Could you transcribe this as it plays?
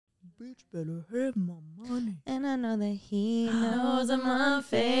bitch better have my money. And I know that he knows I'm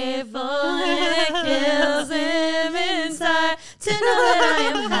unfaithful, and it kills him inside to know that I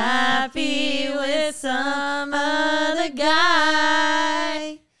am happy with some other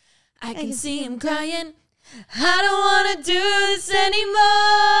guy. I can see him crying. I don't want to do this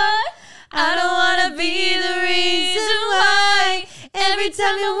anymore. I don't want to be the reason why. Every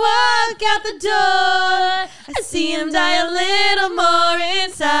time you walk out the door, I see him die a little more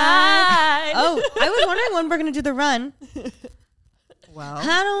inside. Oh, I was wondering when we're going to do the run. Wow.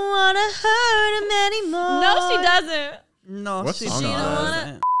 I don't want to hurt him anymore. No, she doesn't. No, What she song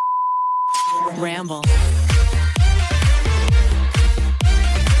doesn't. Ramble.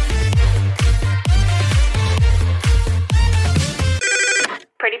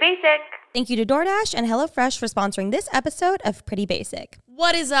 Pretty basic. Thank you to DoorDash and HelloFresh for sponsoring this episode of Pretty Basic.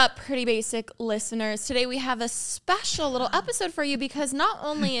 What is up, Pretty Basic listeners? Today we have a special little episode for you because not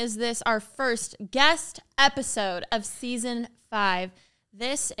only is this our first guest episode of season 5,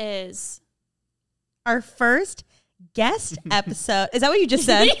 this is Our first guest episode. Is that what you just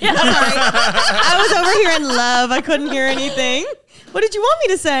said? Yeah. Sorry. I was over here in love. I couldn't hear anything. What did you want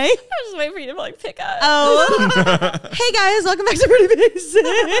me to say? I was just waiting for you to like pick up. Oh. Hey guys, welcome back to Pretty Basic.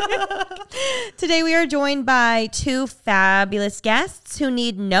 Today we are joined by two fabulous guests who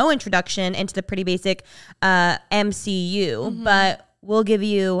need no introduction into the Pretty Basic MCU, but we'll give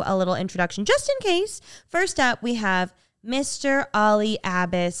you a little introduction just in case. First up, we have Mr. Ollie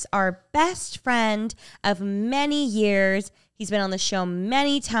Abbas, our best friend of many years. He's been on the show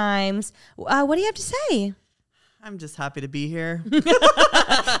many times. What do you have to say? I'm just happy to be here.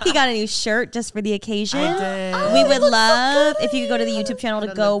 He got a new shirt just for the occasion. I did. We would love if you could go to the YouTube channel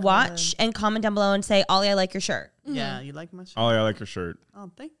to go watch and comment down below and say, Ollie, I like your shirt. Yeah, you like my shirt? Ollie, I like your shirt. Oh,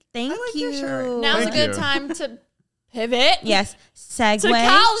 thank Thank I like you. your shirt. Now's Thank a good you. time to pivot. Yes. To Segue.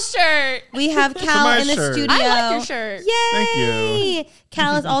 Cal's shirt. We have Cal my in the shirt. studio. I like your shirt. Yay! Thank you.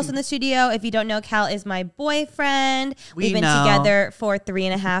 Cal is also in the studio. If you don't know, Cal is my boyfriend. We've been know. together for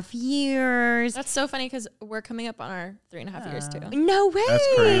 3.5 years. That's so funny because we're coming up on our 3.5 years too. No way. That's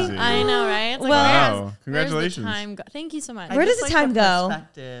crazy. I know, right? It's like, Well- Wow. where's Congratulations. the time go? Thank you so much. Where does just the like time go?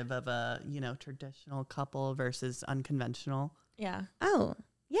 Perspective of a traditional couple versus unconventional. Yeah. Oh,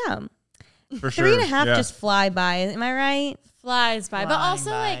 yeah. For sure. 3.5 Yeah. just fly by. Am I right? Flies by. But Flying also,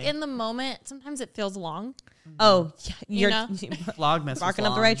 by. like, in the moment, sometimes it feels long. Oh, yeah, you're know? Vlogmas. barking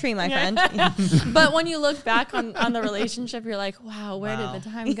up the right tree, my friend. But when you look back on the relationship, you're like, wow, where did the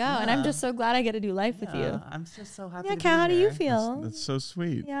time go? And I'm just so glad I get to do life with you. I'm just so happy. Yeah, to be Cal, how do you here. feel? That's so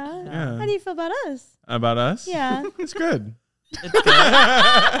sweet. Yeah. Yeah. How do you feel about us? About us? Yeah. It's good. It's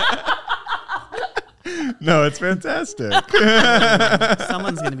good. No, it's fantastic.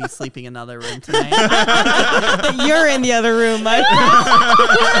 Someone's gonna be sleeping in another room tonight. You're in the other room, my friend.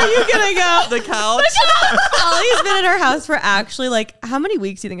 Where are you gonna go? The couch. Ollie's been at our house for actually like how many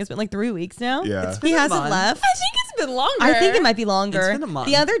weeks do you think it's been? Like 3 weeks now? Yeah. He been a hasn't month. left. I think it's been longer. I think it might be longer. It's been a month.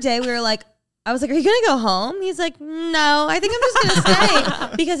 The other day we were like, I was like, are you going to go home? He's like, no, I think I'm just going to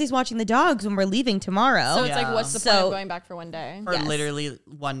stay because he's watching the dogs when we're leaving tomorrow. So it's like, Yeah. what's the point So- of going back for one day? For Yes. literally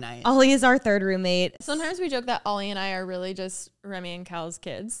one night. Ollie is our third roommate. Sometimes we joke that Ollie and I are really just Remi and Cal's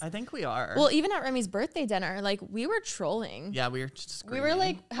kids. I think we are. Well, even at Remi's birthday dinner, like, we were trolling. yeah, we were just We were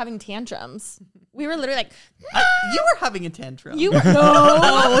like having tantrums. We were literally like, you were having a tantrum. you were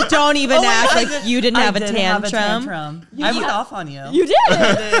Oh, don't even Oh my act God, like you didn't have a did tantrum. have a tantrum. I went off on you. You did.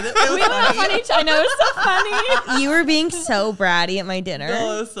 I did. It was We went off on each. I know it's so funny. You were being so bratty at my dinner.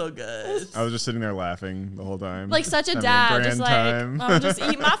 Oh, it was so good. I was just sitting there laughing the whole time. Like such a Having dad, grand just like time. I'll just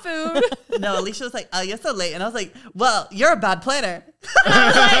eat my food. No, Alicia was like, "Oh, you're so late," and I was like, "Well, you're a bad planner."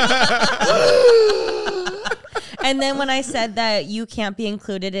 And then when I said that you can't be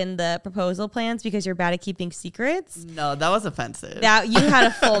included in the proposal plans because you're bad at keeping secrets, No, that was offensive. that you had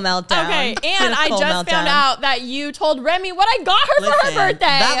a full meltdown. Okay, You had and a I full just found meltdown. out that you told Remi what I got her for Listen, her birthday.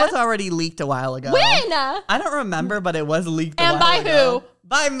 That was already leaked a while ago. when? I don't remember, but it was leaked. And a while by ago. who?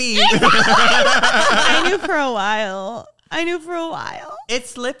 By me. I knew for a while. It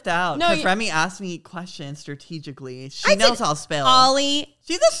slipped out No, because you- Remi asked me questions strategically. She knows I'll spill. Ollie,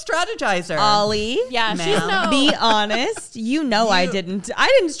 She's a strategizer. yeah, Ma'am. she's no. be honest. You know I You- didn't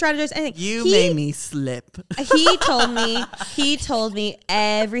strategize anything. You He- made me slip. He told me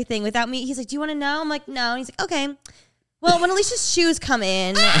everything without me. He's like, do you want to know? I'm like, no. And he's like, okay. Well, when Alicia's shoes come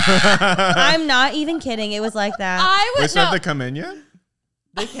in, I'm not even kidding. It was like that. I Wait, was so have no. they come in yet?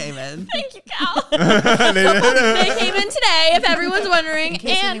 They came in. Thank you, Cal. They did. They came in today, if everyone's wondering. In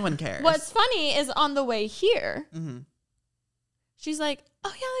case and anyone cares. what's funny is on the way here, Mhm. she's like,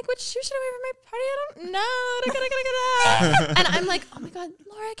 oh yeah, like, which shoe should I wear for my party? I don't know. And I'm like, oh my God,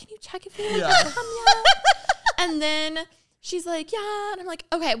 Laura, can you check if you want to come yet? And then she's like, yeah. And I'm like,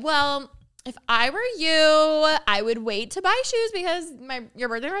 okay, well, if I were you, I would wait to buy shoes because your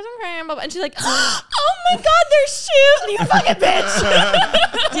birthday present came. And she's like, oh my God, there's shoes. You fucking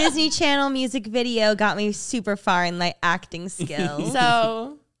bitch. Disney Channel music video got me super far in my acting skills.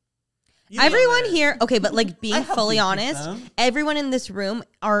 So everyone here, okay, but like being fully honest, everyone in this room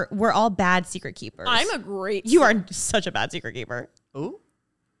we're all bad secret keepers. I'm a great. You are such a bad secret keeper. Ooh.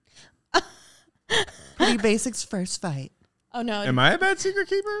 Pretty Basics first fight. Oh no. Am I a bad secret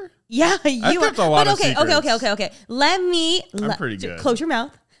keeper? Yeah, you are. kept a lot of okay. I'm pretty good. Close your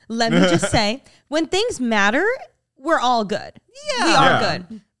mouth. Let me just say, when things matter, we're all good. Yeah, we are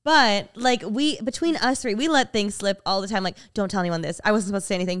good. But like between us three, we let things slip all the time. Like, don't tell anyone this. I wasn't supposed to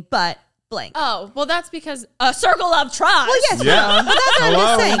say anything, but blank. Oh, well, that's because a circle of trust. Well, yes, Yeah. but that's what I'm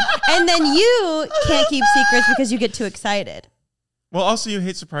just saying. And then you can't keep secrets because you get too excited. Well, also you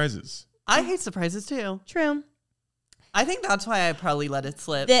hate surprises. I hate surprises too. True. I think that's why I probably let it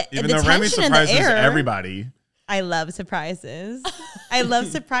slip. Even the though Remi tension in the surprises air. everybody. I love surprises. I love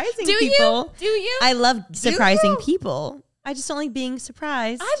surprising Do people. you? Do you? I love surprising people. I just don't like being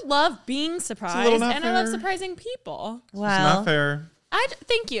surprised. I love being surprised, not and I love fair. surprising people. It's not fair.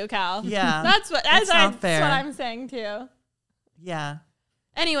 Thank you, Cal. Yeah. That's what It's not fair. what I'm saying too. Yeah.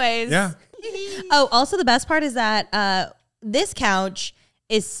 Anyways. Yeah. Oh, also the best part is that this couch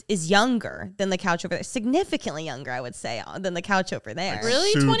is younger than the couch over there. Significantly younger, I would say, than the couch over there.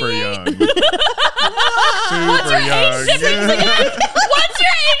 Really? Super 28? young. Super young. What's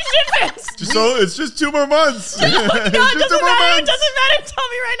your age difference? It's just 2 more months. No, it doesn't matter. It doesn't matter. Tell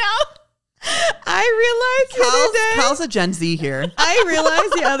me right now. I realized the other day. Cal's a Gen Z here. I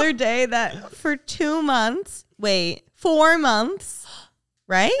realized the other day that for 4 months,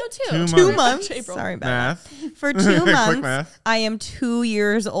 right? No, 2 2 months. months. April. Sorry about Math. that. For 2 Quick months, math. I am 2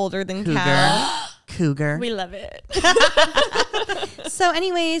 years older than Cougar. Cal. Cougar. We love it. So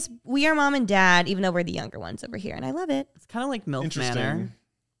anyways, we are mom and dad, even though we're the younger ones over here, and I love it. It's kind of like MILF Manor.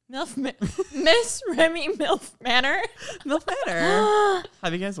 Miss Remi MILF Manor. MILF Manor.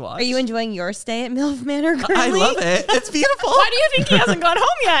 Have you guys watched? Are you enjoying your stay at MILF Manor currently? I love it. It's beautiful. Why do you think he hasn't gone home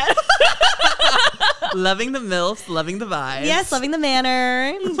yet? Loving the MILFs, loving the vibes. Yes, loving the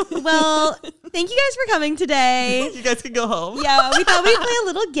manor. Well, thank you guys for coming today. You guys can go home. Yeah, we thought we'd play a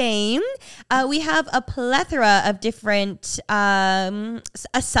little game. We have a plethora of different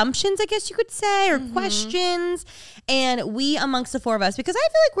assumptions, I guess you could say, or questions. And we, amongst the 4 of us, because I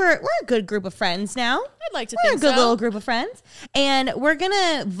feel like we're a good group of friends now. I'd like to We're think a good so. little group of friends. And we're going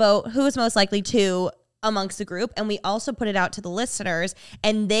to vote who is most likely to amongst the group. And we also put it out to the listeners,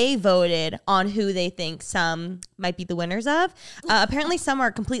 and they voted on who they think some might be the winners of. Apparently, some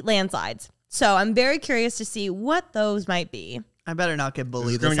are complete landslides. So I'm very curious to see what those might be. I better not get Is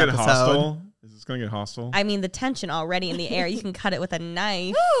bullied this this going to get episode. hostile? Is this going to get hostile? I mean, the tension already in the air. You can cut it with a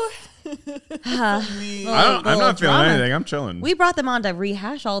knife. I'm not feeling anything. I'm chilling. We brought them on to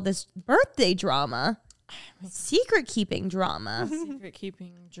rehash all this birthday drama, secret keeping drama. Secret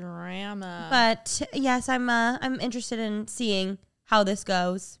keeping drama. But yes, I'm interested in seeing how this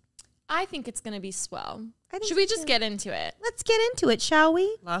goes. I think it's going to be swell. think Should we so just too. get into it? Let's get into it, shall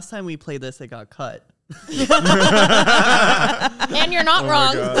we? Last time we played this, it got cut. And you're not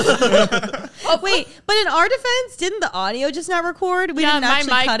wrong. Oh wait, but in our defense, didn't the audio just not record? We Yeah, didn't my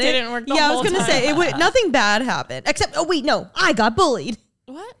actually mic cut it. didn't work the yeah, I whole was gonna say time. nothing bad happened. Except, oh wait, no, I got bullied.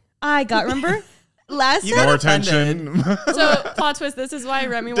 What? Remember last You time? More got tension. So, plot twist, this is why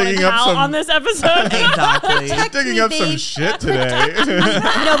Remi wanted Digging up Hal some- on this episode. Exactly. Digging up some babe. shit today.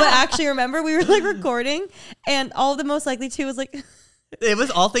 No, but actually, remember we were like recording, and all the most likely to was like. It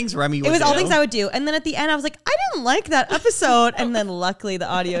was all things Remi would It was all do. things I would do. And then at the end, I was like, I didn't like that episode. And then luckily the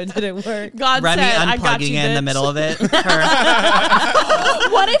audio didn't work. God Remi said, I got unplugging you, it in the bitch. middle of it. Her-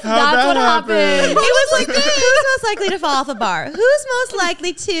 What if How'd that's what that happen? happened? It was like, who's most likely to fall off a bar? Who's most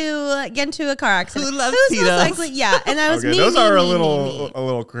likely to get into a car accident? Who loves Who's Tito's? most likely? Yeah. And I was Okay, me, those me, are me, a me, little me. a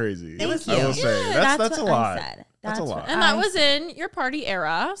little crazy. It was I will cute. say Yeah, that's a what lot. I said. That's a what lot. And that was in your party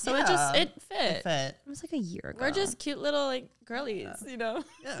era, so it Yeah. fit. Fit. It was like a year ago. We're just cute little like girlies, you know.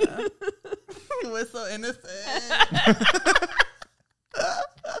 Yeah. It was so innocent.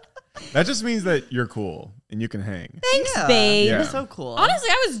 That just means that you're cool and you can hang. Thanks, Yeah. babe. Yeah. So cool. Honestly,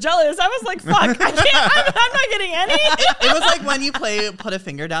 I was jealous. I was like, "Fuck, I can't. I'm not getting any." It was like when you put a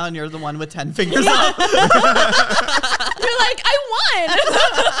finger down and you're the one with 10 fingers up. You're like, I won,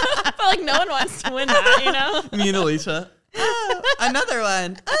 but like no one wants to win that, you know. Me and Alicia. Oh, another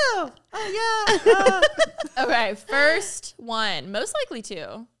one. Oh. Okay, first one. Most likely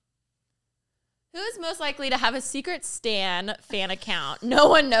to. Who is most likely to have a secret Stan fan account no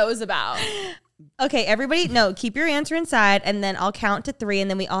one knows about? Okay, everybody, no, keep your answer inside, and then I'll count to 3, and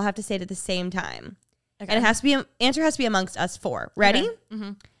then we all have to say it at the same time. Okay. And it has to be answer has to be amongst us 4. Ready? Okay.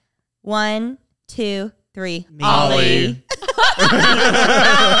 Mm-hmm. 1, 2, 3. Me. Ollie. Landslide.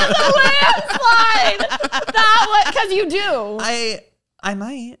 That one, because you do. I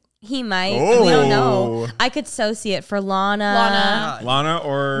might. He might. Oh. We don't know. I could so see it for Lana. Lana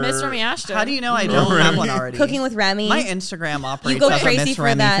or Miss Remi Ashton. How do you know I don't have one already? Cooking with Remi. My Instagram operates go as a crazy Miss for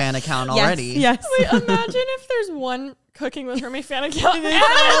Remi that. fan account Yes, already. Yes. Wait, imagine if there's one Cooking with Remi fan account. And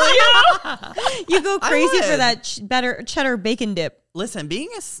it's you. You go crazy for would. that better cheddar bacon dip. Listen, being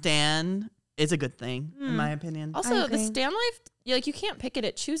a stan is a good thing, in my opinion. I Also, the agree. Stan life, you can't pick it.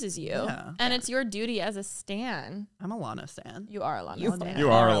 It chooses you. Yeah. And it's your duty as a Stan. I'm a Lana stan. You are a Lana You Stan.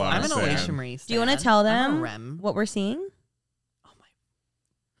 You are a Lana I'm an stan. Alisha Marie stan. Do you want to tell I'm a them Rem. what we're seeing?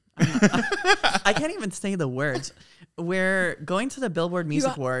 I can't even say the words. We're going to the Billboard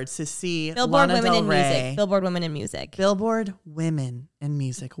Music Awards to see Billboard Lana Women Del in Rey. Music. Billboard Women in Music. Billboard Women in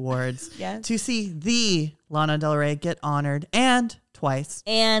Music Awards. Yes. To see the Lana Del Rey get honored and twice.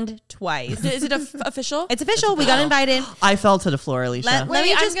 And twice. Is it official? It's official. We got invited. I fell to the floor, Alicia. Let Wait,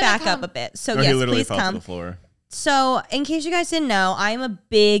 me I'm just gonna back come. up a bit. So No, he yes, literally please fell to come. the floor. So in case you guys didn't know, I'm a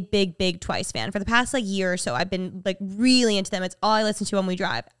big Twice fan. For the past year or so, I've been really into them. It's all I listen to when we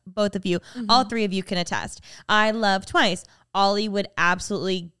drive. Both of you, all 3 of you can attest. I love Twice. Ollie would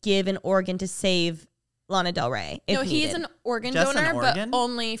absolutely give an organ to save Lana Del Rey. If No, he's needed. an organ Just an donor, but organ?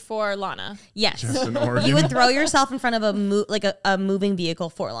 only for Lana. Yes. Just an organ. You would throw yourself in front of a moving vehicle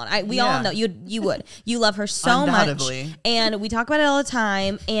for Lana. We all Yeah. know you would. You love her so much, Undoubtedly. and we talk about it all the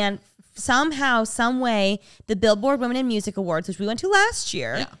time. And somehow, some way, the Billboard Women in Music Awards, which we went to last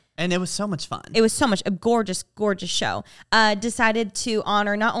year. Yeah. And it was so much fun. It was so much a gorgeous show. Decided to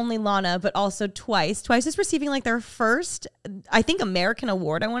honor not only Lana but also Twice. Twice is receiving their first, I think, American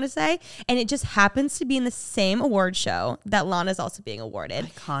award. I want to say, and it just happens to be in the same award show that Lana is also being awarded.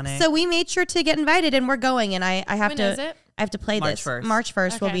 Iconic. So we made sure to get invited, and we're going. And I have When to. is it? I have to play March this. 1st. March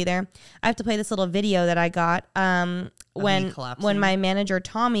 1st, we'll Okay. be there. I have to play this little video that I got when collapsing. my manager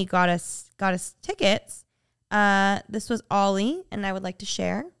Tommy got us tickets. This was Ollie, and I would like to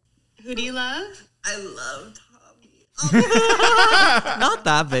share. Who do you love? I love Tommy. Not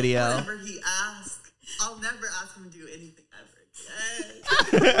that video. Whatever he asks, I'll never ask him to do anything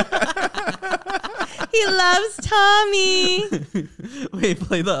ever again. He loves Tommy. Wait,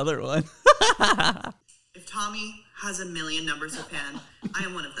 play the other one. If Tommy has 1 million numbers of fan, I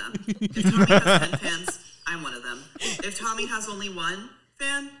am one of them. If Tommy has 10 fans, I'm one of them. If Tommy has only 1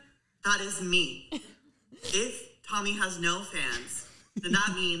 fan, that is me. If Tommy has no fans, then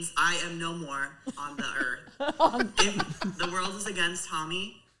that means I am no more on the earth. If the world is against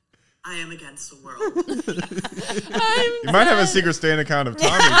Tommy, I am against the world. You might have a secret Stan account of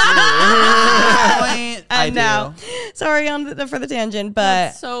Tommy, too. I do. know. Sorry for the tangent, but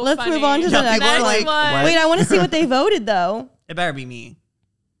That's so let's funny. move on to the Yeah, next people are one. like, what? Wait, I want to see what they voted though. It better be me.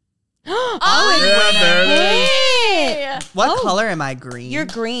 Yeah, there it is. Hey! What Oh. color am I? Green. You're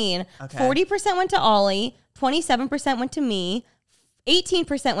green. Okay. 40% went to Ollie, 27% went to me,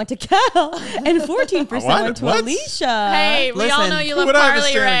 18% went to Cal, and 14% What? went to What? Alicia. Hey, we all Listen, know you Who love would I have a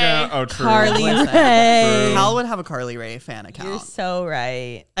Carly Stan Rae. account? Oh, true. Carly Listen. Rae. Cal would have a Carly Rae fan account. You're so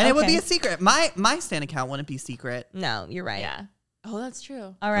right. And it would Okay. be a secret. My Stan account wouldn't be secret. No, you're right. Yeah. Oh, that's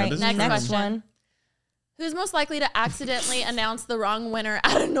true. All right, is next, true. question. one. Who's most likely to accidentally announce the wrong winner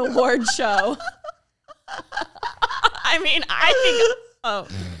at an award show? I mean, I think. Oh,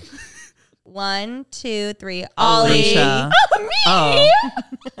 1, 2, 3. Ollie. Alicia. me. Oh.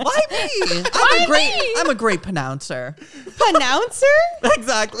 Why me? I'm a great pronouncer. Pronouncer?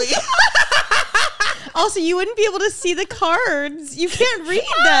 Exactly. Also, you wouldn't be able to see the cards. You can't read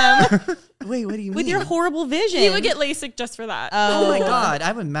them Wait, what do you mean? with your horrible vision. He would get LASIK just for that. Oh my God,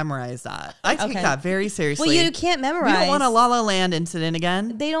 I would memorize that. I take Okay. that very seriously. Well, you can't memorize. We don't want a La La Land incident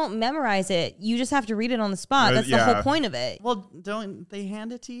again. They don't memorize it. You just have to read it on the spot. That's the Yeah. whole point of it. Well, don't they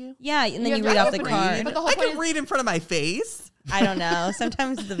hand it to you? Yeah, and then you have read to off the open it. card. But the whole I point can is- read in front of my face. I don't know.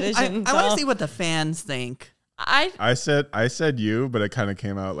 Sometimes the I vision. want to see what the fans think. I said you, but it kind of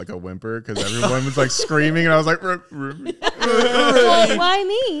came out like a whimper because everyone was like screaming, and I was like, Well, why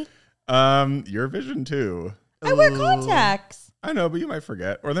me? your vision too. I wear contacts. I know, but you might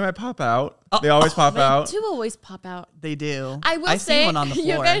forget, or they might pop out. They always pop out. They do always pop out. They do. I will seen say, one on the floor.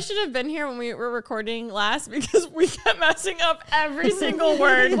 you guys should have been here when we were recording last because we kept messing up every single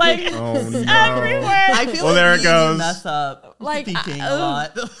word, like Oh, no. every word. I feel Well, like there it we goes. mess up Like, speaking a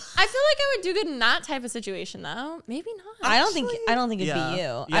lot. I feel like I would do good in that type of situation, though. Maybe not. I don't think it'd yeah. be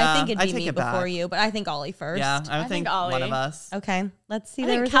you. Yeah, I think it'd I be take me it before back. you, but I think Ollie first. Yeah, I think think Ollie. one of us. Okay, let's see I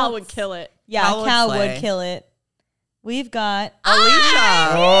the think results. Cal would kill it. Yeah, Cal would Cal slay. would kill it. We've got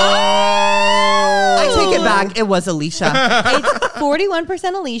Alicia. Oh. I take it back. It was Alicia. it's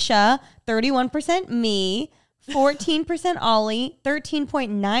 41% Alicia, 31% me, 14% Ollie,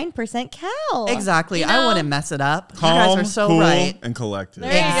 13.9% Cal. Exactly. You I know- wouldn't mess it up. Calm, you guys are so cool, right. and collected.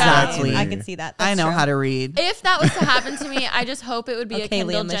 There you go. Exactly. I can see that. I know how to read. If that was to happen to me, I just hope it would be a Okay,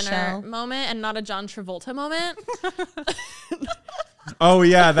 Kendall Leah Jenner Michelle. moment and not a John Travolta moment. Oh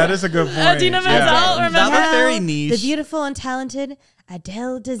yeah, that is a good point. Adina Menzel, Yeah. remember? That was Cal, very niche. The beautiful and talented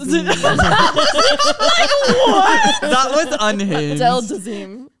Adele Dazeem. That was unhinged. Del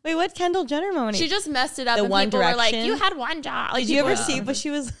Dazeem. Wait, what Kendall Jenner moment? She just messed it up The and One people were like, Direction? you had one job. Like, Did you ever people- see what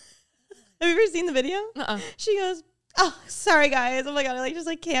she was? Have you ever seen the video? Uh-uh. She goes, "Oh, sorry guys. Oh my god, I just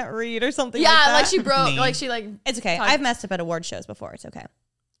can't read or something." Yeah, like, that. like she broke, Me. like she like, It's okay. talk- I've messed up at award shows before. It's okay.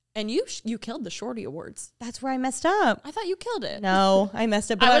 and you killed the Shorty Awards. That's where I messed up. I thought you killed it. No, I messed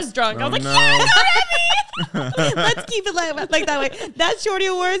up. But I was drunk. I Oh, was like, no. Let's keep it like that way. That Shorty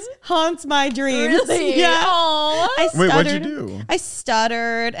Awards haunts my dreams. really? Yeah. Aw. I Wait, stuttered. what'd you do? I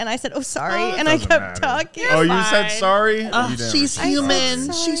stuttered and I said, "Oh, sorry," Oh, and I Doesn't kept matter. talking. Oh, you fine. said sorry? Oh, You didn't she's say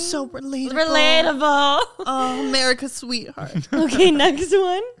human. sorry. She's so relatable. Relatable. Oh, America's sweetheart. Okay, next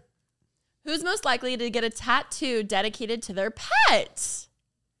one. Who's most likely to get a tattoo dedicated to their pet?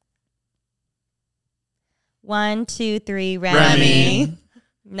 1, 2, 3. Remi. Remi.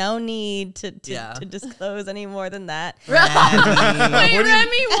 No need to Yeah. disclose any more than that. Wait,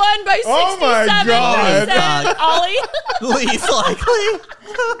 Remi won by 67%. Oh my God. Least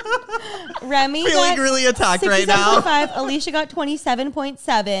likely. Remi Feeling got really attacked right now. 67.5. Alicia got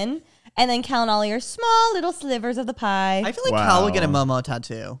 27.7. And then Cal and Ollie are small little slivers of the pie. I feel like Cal would get a Wow. Momo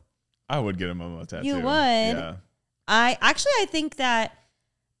tattoo. I would get a Momo tattoo. You would? Yeah. I think that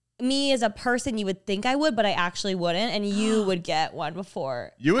me as a person, you would think I would, but I actually wouldn't. And you would get one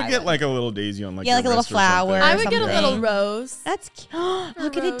before. You would I get like a little daisy on like Yeah, your like a little wrist or something. flower. I would get a something. little rose. That's cute.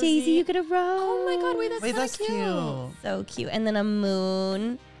 Look at it, Daisy. Rosie. You get a rose. Oh my God, wait, that's Wait, so that's cute. cute. So cute. And then a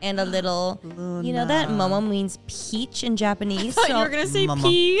moon and a little, you know that Momo means peach in Japanese. I thought So you were going to say Mama.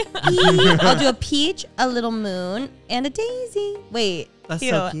 pea. I'll do a peach, a little moon, and a daisy. Wait. That's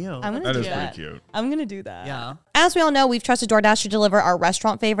so cute. I'm going to That do is that. pretty cute. I'm going to do that. Yeah. As we all know, we've trusted DoorDash to deliver our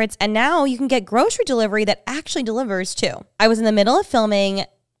restaurant favorites, and now you can get grocery delivery that actually delivers too. I was in the middle of filming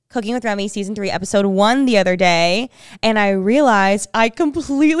Cooking with Remi Season 3, Episode 1 the other day, and I realized I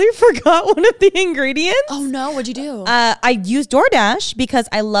completely forgot one of the ingredients. Oh no, what'd you do? I use DoorDash because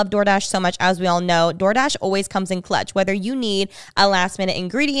I love DoorDash so much. As we all know, DoorDash always comes in clutch, whether you need a last minute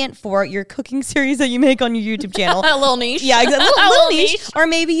ingredient for your cooking series that you make on your YouTube channel. A little niche. Yeah, exactly. A Little little niche. niche. Or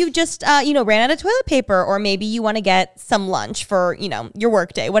maybe you just, ran out of toilet paper, or maybe you want to get some lunch for, your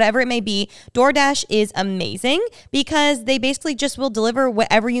work day, whatever it may be. DoorDash is amazing because they basically just will deliver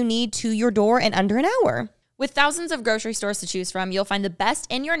whatever you need to your door in under an hour. With thousands of grocery stores to choose from, you'll find the best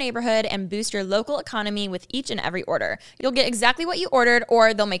in your neighborhood and boost your local economy with each and every order. You'll get exactly what you ordered,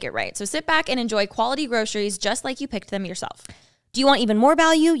 or they'll make it right. So sit back and enjoy quality groceries just like you picked them yourself. Do you want even more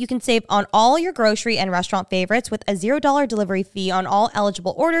value? You can save on all your grocery and restaurant favorites with a $0 delivery fee on all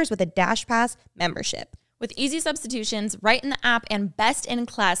eligible orders with a Dash Pass membership. With easy substitutions right in the app and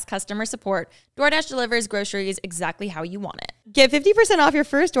best-in-class customer support, DoorDash delivers groceries exactly how you want it. Get 50% off your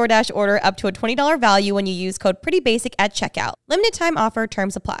first DoorDash order up to a $20 value when you use code PRETTYBASIC at checkout. Limited time offer,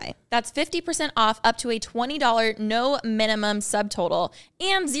 terms apply. That's 50% off up to a $20 no minimum subtotal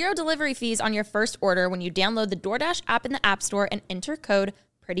and zero delivery fees on your first order when you download the DoorDash app in the App Store and enter code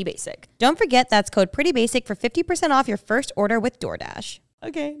PRETTYBASIC. Don't forget that's code PRETTYBASIC for 50% off your first order with DoorDash.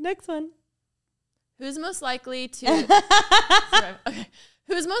 Okay, next one. Who's most likely to survive? Okay.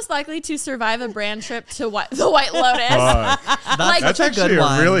 Who's most likely to survive a brand trip to the White Lotus? Fuck. Like, That's a actually good a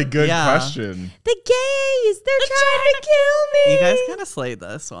one. really good Yeah. question. The gays, they're trying to kill me. You guys kind of slayed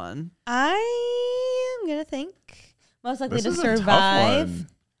this one. I am going to think most likely This to is a tough survive. one.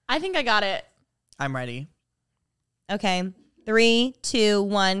 I think I got it. I'm ready. Okay, 3, 2,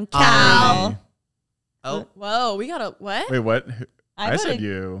 1, Ollie. Cal. Oh, Whoa, we got a what? Wait, what? I I said voted-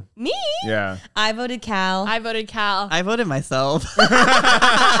 you. Me? Yeah. I voted Cal. I voted Cal. I voted myself.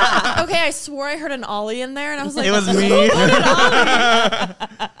 Okay, I swore I heard an Ollie in there, and I was like, It was me. Why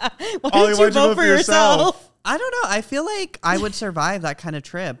Ollie, didn't you why'd vote for yourself? I don't know. I feel like I would survive that kind of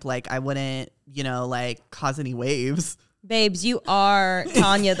trip. Like I wouldn't, like cause any waves. Babes, you are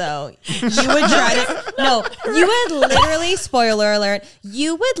Tanya, though. You would try to... No, you would literally... Spoiler alert.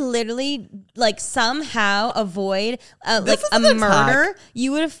 You would literally, like, somehow avoid, like, a murder.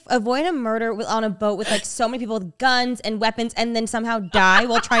 You would avoid a murder on a boat with, like, so many people with guns and weapons and then somehow die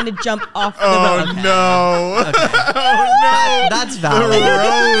while trying to jump off the boat. Oh, no. Okay. Oh, no. That's valid.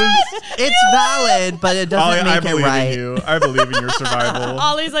 It's valid, but it doesn't make it right. In you. I believe in your survival.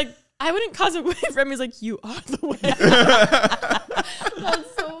 Ollie's like, I wouldn't cause a wave. Remi's like, you are the wave.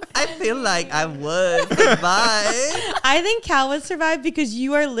 That's so funny. I feel like I would survive. I think Cal would survive because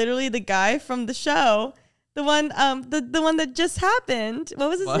you are literally the guy from the show. The one, the one that just happened. What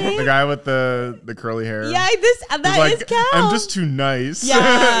was his name? The guy with the curly hair. Yeah, that like, is Cal. I'm just too nice.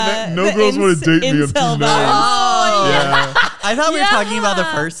 Yeah, no girls want to date me. I'm too incel nice. Oh, Yeah. I thought we were talking about the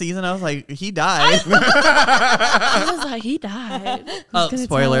first season. I was like, he died. I was like, he died. Oh,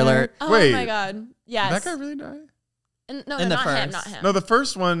 spoiler alert. Oh Wait. my god. Yes. That guy really died? No, In the not him. first. Not him. No, the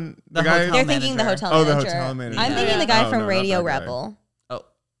first one, the The guy. hotel They're thinking the manager. hotel Oh, the manager. hotel manager. I'm thinking the Yeah. guy Oh, from no, not Radio that guy. Rebel.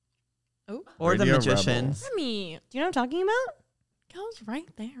 Or the Radio magicians. Remi, Do you know what I'm talking about? Cal's right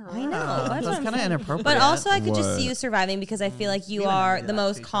there. I know. Oh, That's what that's I'm kind of saying. inappropriate. But also, I could just What? see you surviving because I feel like you We would never are do the that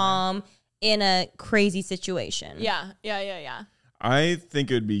most to each other. calm in a crazy situation. Yeah. I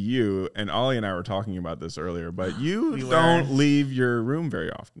think it would be you, and Ollie and I were talking about this earlier, but you We don't were. leave your room very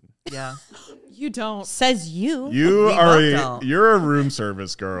often. yeah. You don't. Says you. You We are both don't. you're a room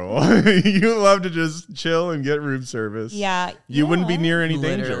service girl. You love to just chill and get room service. Yeah. You wouldn't be yeah. near any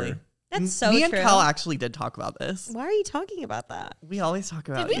Literally. danger. That's so Me true. and Cal actually did talk about this. Why are you talking about that? We always talk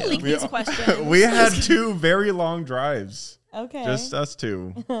about Did we you. leak these questions? We had 2 very long drives. Okay. Just us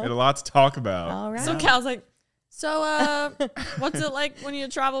 2. We had a lot to talk about. All right. So Cal's like, what's it like when you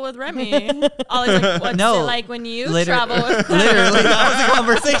travel with Remi? Ollie's like, what's No. it like when you Liter- travel with Literally, that was a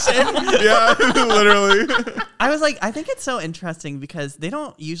conversation. Yeah, literally. I was like, I think it's so interesting because they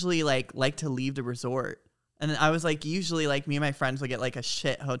don't usually like to leave the resort. And I was like, usually like me and my friends would get like a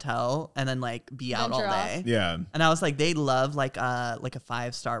shit hotel and then like be out all Venture off. day. Yeah. And I was like, they love like a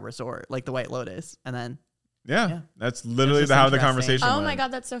 5-star resort, like the White Lotus. And then Yeah. That's literally just how the interesting. conversation Oh went. my god,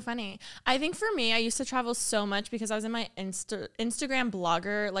 that's so funny. I think for me, I used to travel so much because I was in my Instagram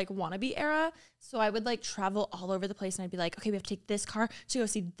blogger like wannabe era. So I would like travel all over the place and I'd be like, okay, we have to take this car to go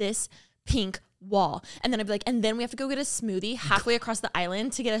see this pink wall. And then I'd be like, and then we have to go get a smoothie halfway across the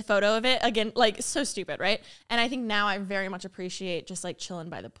island to get a photo of it. Again, like so stupid, right? And I think now I very much appreciate just like chilling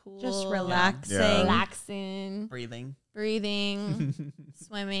by the pool. Just relaxing. Yeah. Relaxing, breathing, breathing,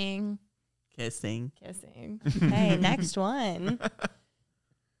 swimming, kissing. kissing. Okay, next one.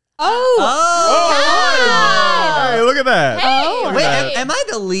 Oh, hey, look at that. Oh, Look Wait, at that. am I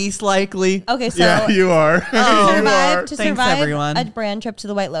the least likely? Okay, so Yeah, you are. Oh. You are. to Thanks, survive everyone. a brand trip to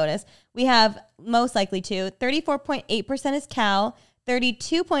the White Lotus, we have most likely to 34.8% is Cal,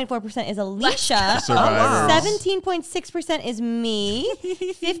 32.4% is Alisha, Survivors. 17.6% is me,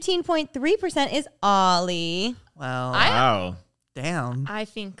 15.3% is Ollie. Well, Wow. damn. I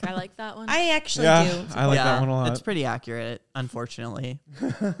think I like that one. I actually Yeah, do. I like that one a lot. It's pretty accurate, unfortunately.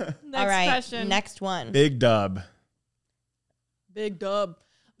 Next All right, question. next one. Big dub. Big dub.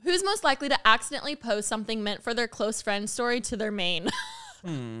 Who's most likely to accidentally post something meant for their close friend story to their main?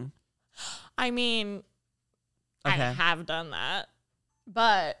 I mean, I Okay. have done that,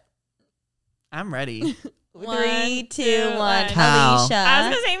 but I'm ready. 3, 2, 1. Cal. I was Alicia.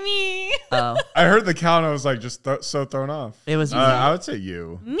 gonna say me. Oh, I heard the count. I was like, just so thrown off. it was you. I would say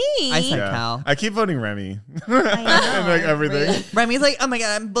you. Me. I said Cal. I keep voting Remi. I know, And like everything. really. Remy's like, oh my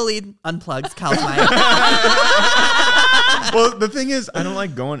god, I'm bullied. Unplugs. Cal's mine. Well, the thing is, I don't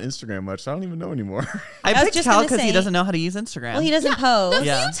like go on Instagram much, so I don't even know anymore. I was picked just Cal gonna because he say- doesn't know how to use Instagram. Well, he doesn't post. The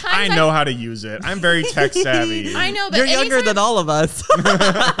Yeah. few times I know how to use it. I'm very tech savvy. I know, but You're younger anytime, than all of us.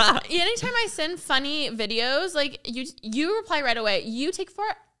 anytime I send funny videos, like you reply right away. You take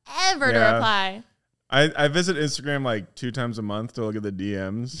forever to Yeah. reply. I visit Instagram like 2 times a month to look at the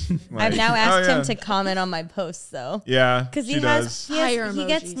DMs. I've Like, now oh, asked yeah. him to comment on my posts, though. Yeah, Because she he does. Fire he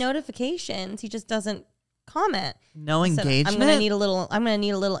gets emojis. notifications. He just doesn't comment. No So engagement. I'm gonna need a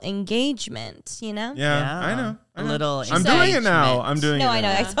little engagement, you know? Yeah, I know. A little. I'm doing it now. engagement. I'm doing No, it. I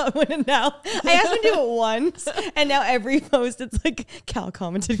know. now. I saw one now. I asked him to do it once, and now every post it's like Cal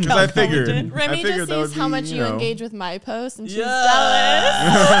commented. Because Cal I figured. commented. Remi I figured just that would sees how be, much you know. engage with my post, and she's jealous.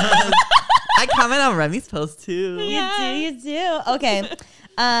 Yes. I comment on Remy's post too. You do. Okay.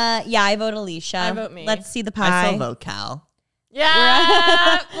 Yeah, I vote Alicia. I vote me. Let's see the I pie. still vote Cal.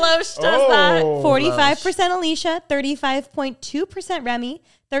 Yeah, Loesch does that. 45% Alicia, 35.2% Remy,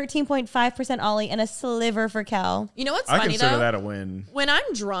 13.5% Ollie, and a sliver for Cal. You know what's I funny consider though? that a win. When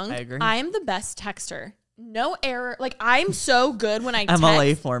I'm drunk, I agree. I am the best texter. No error. Like, I'm so good when I text.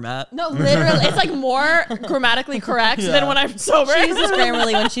 MLA format. No, literally. It's like more grammatically correct than when I'm sober. She uses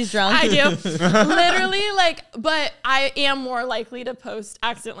Grammarly when she's drunk. I do. Literally, like, but I am more likely to post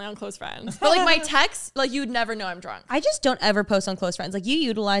accidentally on close friends. But like my texts, like you'd never know I'm drunk. I just don't ever post on close friends. Like you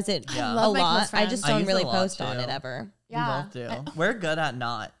utilize it Yeah. a love my close lot. I friends. just I don't use really it a lot, post on too. it ever. Yeah. We both do. We're good at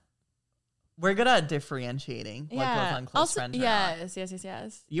not. We're good at differentiating what goes on close Also, friends or not.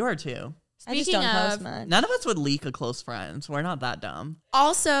 yes. You are too. I just Speaking don't post of, much. None of us would leak a close friends. We're not that dumb.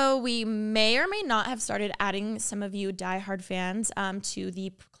 also, we may or may not have started adding some of you diehard fans to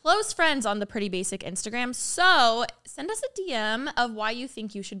the close friends on the Pretty Basic Instagram. So send us a DM of why you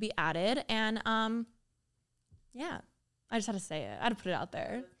think you should be added. And yeah, I just had to say it. I had to put it out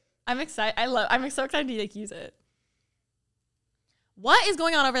there. I'm excited. I'm so excited to like use it. What is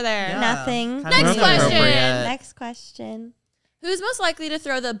going on over there? Yeah. Nothing. Kind of Next question. inappropriate. Next question. Who's most likely to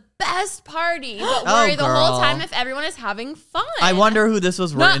throw the best party but Oh, worry the whole girl. time if everyone is having fun? I wonder who this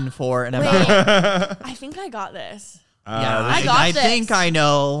was written for and about. Wait, I think I got this. Yeah, I got I this. think I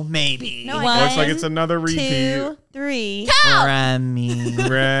know. Maybe. No, I One, Looks like it's another repeat. 2, 3. Remi.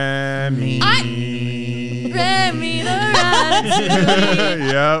 Remi. Remi the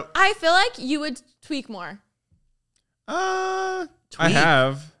Ratatouille. Yep. I feel like you would tweak more. I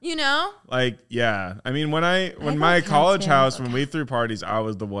have. You know? Like, yeah. I mean, when don't my have college to. house, when we threw parties, I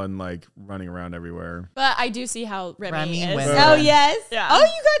was the one like running around everywhere. But I do see how Remi Remi is. wins. Oh, yes. Yeah. Oh, you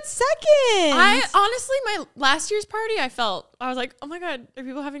got second. I honestly, my last year's party, I was like, oh my God, are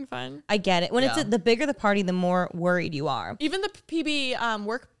people having fun? I get it. When Yeah. it's the bigger the party, the more worried you are. Even the PB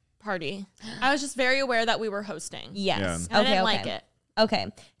work party, I was just very aware that we were hosting. Yes. And I Okay, didn't okay. like it. Okay.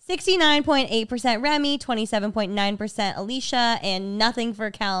 69.8% Remi, 27.9% Alicia, and nothing for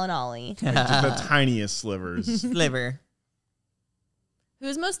Cal and Ollie. Like, just the tiniest slivers. Sliver.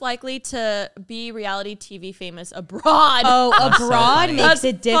 Who's most likely to be reality TV famous abroad? Oh, That's so abroad funny. makes That's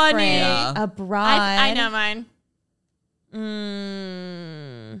it different. funny. Yeah. Abroad. I know mine.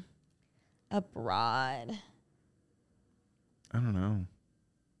 Abroad. I don't know.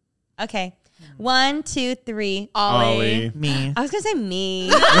 Okay. 1, 2, 3. Ollie. Me. I was gonna say me.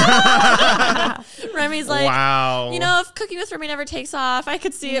 Remi's like, Wow. you know, if Cooking with Remi never takes off, I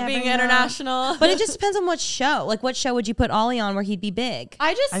could see it Never being know. international. But it just depends on what show. Like, what show would you put Ollie on where he'd be big?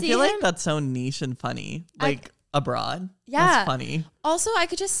 I just I see feel him. like that's so niche and funny. Like abroad. Yeah. That's funny. Also, I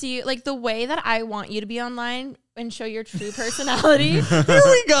could just see like the way that I want you to be online and show your true personality. Here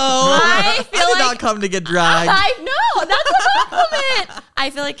we go. I feel did like not come to get dragged. I know that's a compliment. I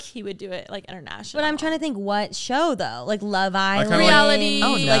feel like he would do it like international. But I'm trying to think what show though, like Love Island, kinda Reality.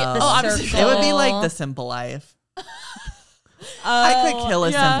 Oh, no. like The Oh, obviously. Circle. It would be like The Simple Life. I could kill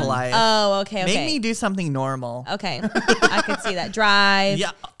a yeah. Simple Life. Oh, okay, okay. Make me do something normal. Okay, I could see that. Drive,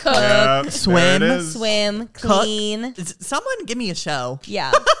 Yeah. Cook. Yep, Swim. there it is. swim, Cook. clean. Someone give me a show.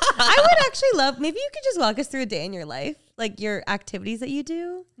 Yeah, I would actually love. Maybe you could just walk us through a day in your life, like your activities that you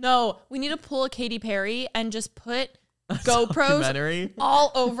do. No, we need to pull a Katy Perry and just put GoPros Documentary.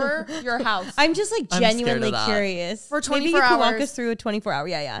 all over your house. I'm just like I'm scared genuinely of that. curious. For Maybe 24 you could walk hours. us through a 24-hour.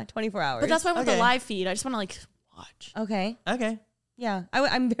 Yeah, 24 hours. But that's why I want the Okay. live feed. I just want to like watch. okay. Okay. Yeah,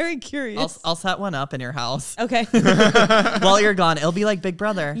 I'm very curious. I'll set one up in your house. Okay. While you're gone, it'll be like Big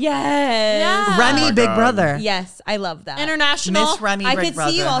Brother. Yes. Yeah. Remi, Oh my Big God. Brother. Yes, I love that. International. Miss Remi, I Big could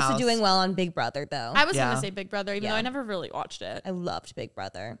Brother see you also house. doing well on Big Brother, though. I was Yeah. gonna say Big Brother, even Yeah. though I never really watched it. I loved Big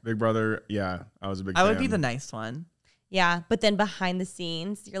Brother. Big Brother. Yeah, I was a big I would fan. be the nice one. Yeah, but then behind the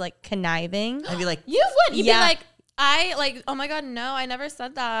scenes, you're like conniving. I'd be like, You would. You'd Yeah. be like, oh my God, no, I never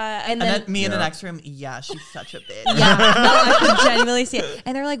said that. And and then, then me in the Yeah. next room. Yeah, she's such a bitch. yeah, no, I could genuinely see it.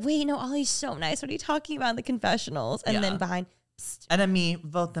 And they're like, wait, no, Ollie's so nice. What are you talking about in the confessionals? And Yeah. then behind, And then me,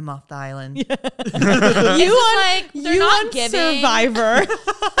 vote them off the island. you just on, like, they're you not on giving. Survivor.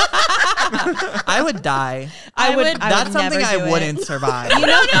 I would die. I would That's something never I do it. wouldn't survive. You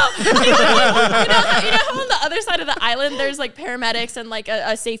know how on the other side of the island there's like paramedics and like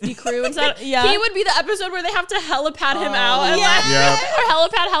a safety crew and stuff. Yeah. He would be the episode where they have to helipad him out. And yeah.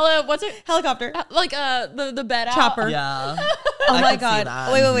 like, Yep. what's it? Helicopter. Like the bed out. Chopper. Yeah. Oh I my could see God.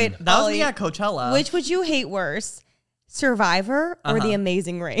 that. Wait. That was Ollie, me at Coachella. which would you hate worse? Survivor or The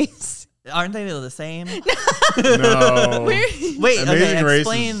Amazing Race? Aren't they the same? No. Wait, Amazing okay, Race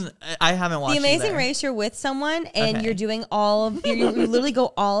explain. is- I haven't watched The Amazing either. Race, you're with someone and Okay. you're doing all of you literally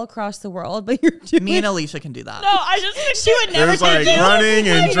go all across the world, but you're doing Me and Alisha can do that. No, I just think she would never There's like take you. running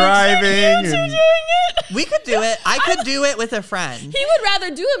and driving. And, We could do it. I could do it with a friend. he would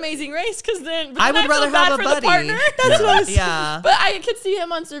rather do Amazing Race because then I would feel rather bad have a for buddy. the partner. That's what I was Yeah. But I could see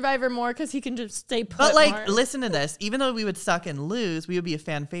him on Survivor more because he can just stay put. But like, more. listen to this. Even though we would suck and lose, we would be a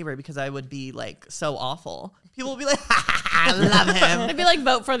fan favorite because I would be like so awful. People would be like, I love him. I'd be like,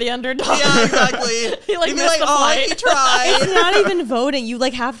 vote for the underdog. Yeah, exactly. He, like, He'd be missed like, the oh, flight." he tried. It's not even voting. You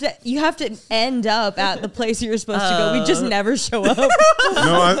like have to end up at the place you're supposed to go. We just never show up. no,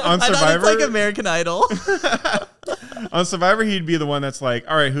 on I thought Survivor, it's like American Idol. on Survivor, he'd be the one that's like,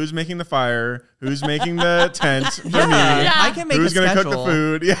 all right, who's making the fire? Who's making the tent for me? Yeah. I can make Who's a gonna schedule. cook the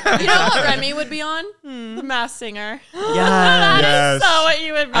food? Yeah. You know what Remy would be on? The Masked Singer. Yeah. That is Yes. so what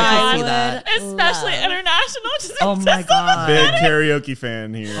you would be I on. see that. Especially love. international. Just Oh my god. Big karaoke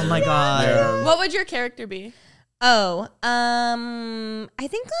fan here. Oh my god. Yeah. What would your character be? Oh, I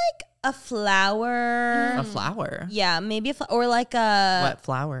think like a flower. A flower. Yeah, maybe a or like a What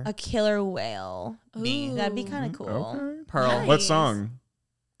flower? a killer whale. Me. That'd be kind of cool. Okay. Pearl. What song?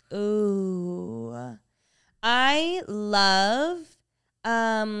 Ooh, I love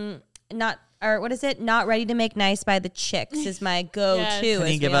not or what is it? Not Ready to Make Nice by the Chicks is my go-to. Yes. Can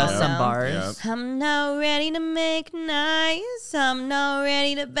as you give we all us some know. bars? Yeah. I'm not ready to make nice. I'm not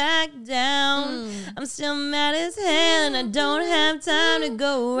ready to back down. I'm still mad as hell and I don't have time to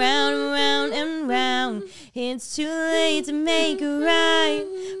go round and round and round. It's too late to make it right.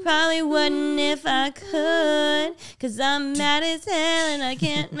 Probably wouldn't if I could. Cause I'm mad as hell and I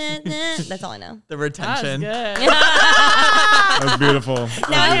can't. That's all I know. The That was retention. good. That's beautiful.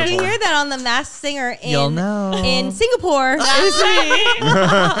 Now, if you hear that on the Masked Singer You'll know. in Singapore, Let's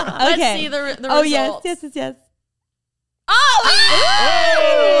okay. see the Oh, results. yes.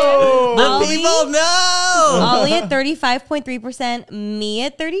 Oh! The Ollie? people know. Ollie at 35.3%, me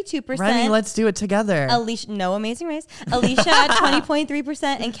at 32%. Remy, let's do it together. Alicia, no Amazing Race. Alicia at 20.3%,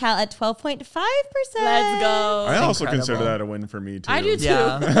 and Cal at 12.5%. Let's go. I also incredible. consider that a win for me too. I do too.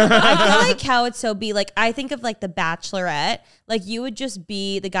 yeah. I feel like how it'd so be like, I think of like The Bachelorette, like you would just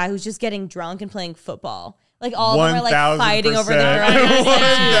be the guy who's just getting drunk and playing football. Like all of them are like 1000%. fighting over their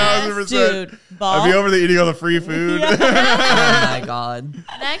 1000%. Dude, ball. I'd be over there eating all the free food. Oh my god.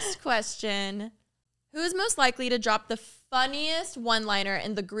 Next question. Who is most likely to drop the funniest one-liner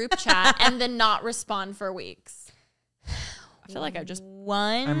in the group chat and then not respond for weeks? I feel like I just...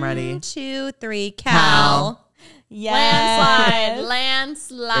 One, I'm ready. 2, 3, Cal. Yes.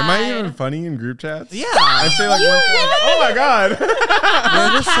 Landslide. Am I even funny in group chats? Yeah. I say like one thing. Oh my god.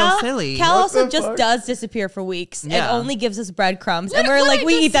 We're just so Cal, silly. Cal also the just fuck? does disappear for weeks and Yeah. only gives us breadcrumbs. And we're like,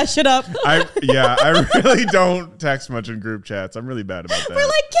 we eat that shit up. I really don't text much in group chats. I'm really bad about that. We're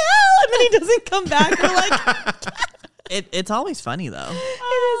like, Cal! And then he doesn't come back. We're like, It's always funny though. it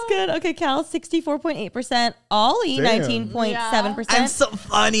is good. Okay, Cal, 64.8%. Ollie, Damn. 19.7%. I'm so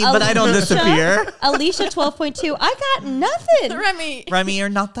funny, but I don't disappear. Alicia, 12.2%. I got nothing. Remy. Remy, you're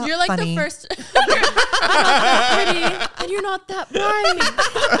not that You're like funny. the first. You're not that pretty, and you're not that bright.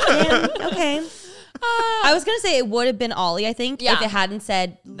 Damn, okay. I was going to say it would have been Ollie, I think, Yeah. if it hadn't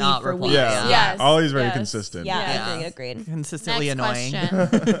said leave Not for reply. weeks. yeah. Yes. Ollie's very Yes. consistent. Yeah, Yeah. agreed. Consistently Next annoying.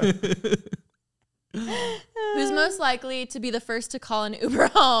 question. Who's most likely to be the first to call an Uber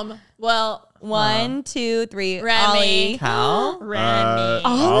home? Well, 1, 2, 3. Remy. Ollie. Cal? Remy.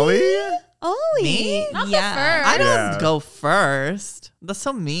 Ollie? Ollie. Me? Not the yeah. first. I don't Yeah. go first. That's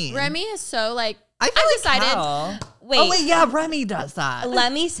so mean. Remy is so like. I feel like decided. Cal. Wait. Oh wait, yeah, Remy does that.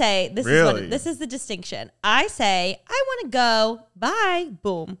 Let me say this Really? this is the distinction. I say I want to go. Bye.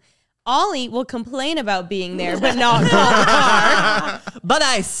 Boom. Ollie will complain about being there, but not call the car. But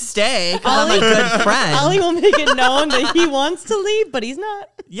I stay because I'm a good friend. Ollie will make it known that he wants to leave, but he's not.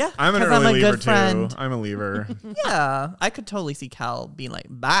 Yeah, I'm an 'cause early I'm a leaver good too. friend. I'm a leaver. Yeah, I could totally see Cal being like,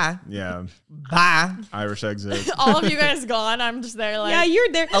 bye, Yeah. bye. Irish exit. All of you guys gone. I'm just there like. Yeah, you're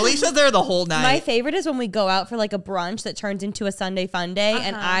there. Alicia's there the whole night. My favorite is when we go out for like a brunch that turns into a Sunday fun day,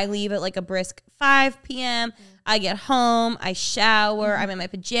 and I leave at like a brisk 5 p.m. I get home, I shower, I'm in my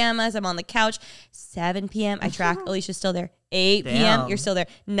pajamas, I'm on the couch. 7 p.m. I track. Alicia's still there. 8 p.m. Damn. You're still there.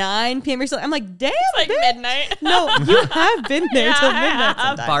 9 p.m. You're still. I'm like, damn. Like bitch. midnight. No, you have been there Yeah, till I midnight.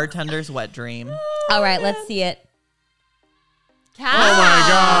 have. sometimes. Bartender's wet dream. All right, let's see it. Cal. Oh my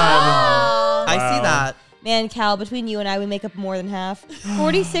god. I Wow. see that. Man, Cal, between you and I, we make up more than half.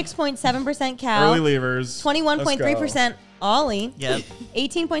 46.7% Cal. Early leavers. 21.3% Ollie. Yep.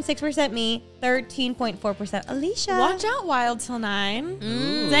 18.6% me. 13.4% Alisha. Watch out, Wild till 9.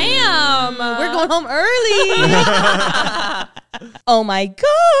 Damn. We're going home early. Oh my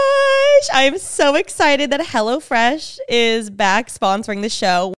gosh. I am so excited that HelloFresh is back sponsoring the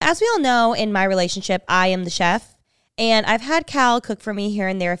show. As we all know, in my relationship, I am the chef. And I've had Cal cook for me here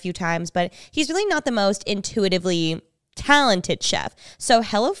and there a few times, but he's really not the most intuitively talented chef. So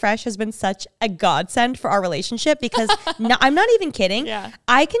HelloFresh has been such a godsend for our relationship because I'm not even kidding. Yeah.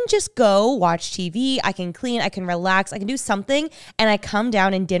 I can just go watch TV, I can clean, I can relax, I can do something, and I come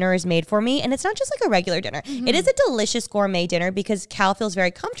down and dinner is made for me. And it's not just like a regular dinner. It is a delicious gourmet dinner because Cal feels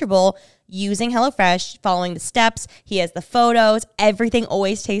very comfortable using HelloFresh, following the steps. He has the photos. Everything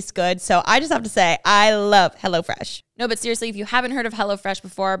always tastes good. So I just have to say, I love HelloFresh. No, but seriously, if you haven't heard of HelloFresh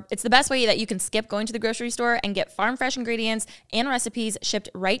before, it's the best way that you can skip going to the grocery store and get farm fresh ingredients and recipes shipped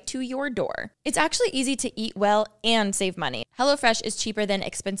right to your door. It's actually easy to eat well and save money. HelloFresh is cheaper than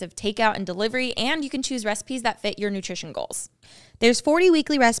expensive takeout and delivery, and you can choose recipes that fit your nutrition goals. There's 40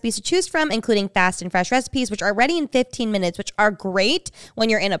 weekly recipes to choose from, including fast and fresh recipes, which are ready in 15 minutes, which are great when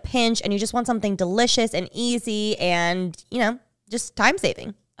you're in a pinch and you just want something delicious and easy and, you know, just time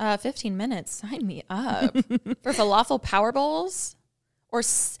saving. 15 minutes, sign me up. For falafel power bowls or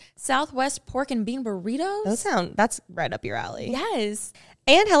Southwest pork and bean burritos. That's right up your alley. Yes.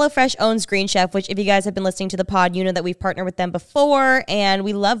 And HelloFresh owns Green Chef, which if you guys have been listening to the pod, you know that we've partnered with them before, and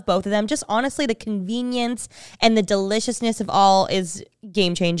we love both of them. Just honestly, the convenience and the deliciousness of all is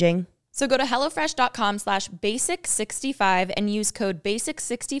game-changing. So go to HelloFresh.com/basic65 and use code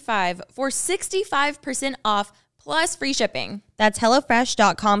BASIC65 for 65% off plus free shipping. That's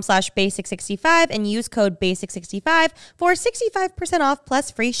HelloFresh.com/basic65 and use code BASIC65 for 65% off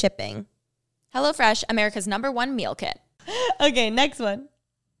plus free shipping. HelloFresh, America's #1 meal kit. Okay, next one.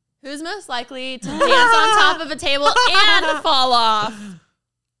 Who's most likely to dance on top of a table and fall off?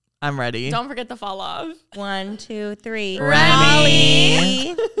 I'm ready. Don't forget the fall off. 1, 2, 3.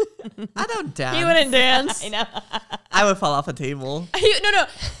 Remi. I don't dance. He wouldn't dance. I know. I would fall off a table. No.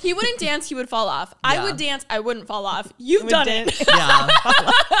 He wouldn't dance. He would fall off. I Yeah. would dance. I wouldn't fall off. You've done it. Yeah.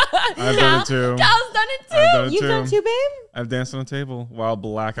 I've done it too. Cal's done it too. I've done it You've done too, babe? I've danced on a table while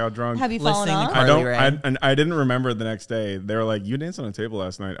blackout drunk. Have you fallen Listening to off? Carly Rae. I didn't remember the next day. They were like, "You danced on a table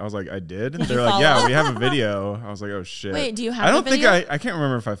last night." I was like, "I did." And you they're like, fall "Yeah, off? we have a video." I was like, "Oh shit." Wait, do you have I don't the think video? I can't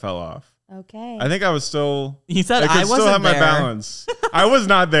remember if I fell off. Okay. I think I was still. He said I could I still wasn't have my there. balance. I was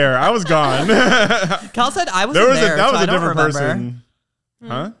not there. I was gone. Cal said I was There was there. that so was I a don't different remember. person.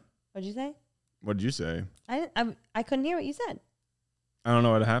 Huh? What'd you say? What did you say? I couldn't hear what you said. I don't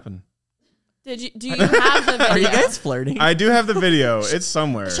know what happened. Do you have the video? Are you guys flirting? I do have the video. It's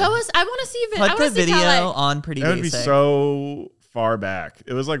somewhere. Show us. I want to see if I Put want the to see video how on Pretty That would be Basic. so far back.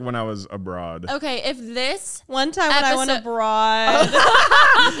 It was like when I was abroad. Okay, if this One time when I went Episode- abroad.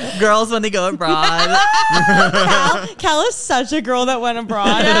 Girls when they go abroad. Cal is such a girl that went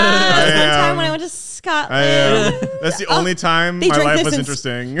abroad. Yes. One I time am. when I went to Scotland. I am. That's the only time they my drink life this was in-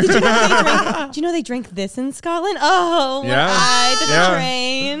 interesting. Do you know they drink this in Scotland? Oh, Yeah. I took Yeah. a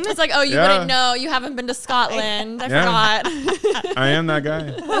train. it's like, oh, you Yeah. wouldn't know. You haven't been to Scotland. I Yeah. forgot. I am that guy.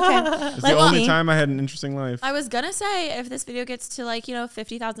 Okay. It's the only time I had an interesting life. I was gonna say if this video gets to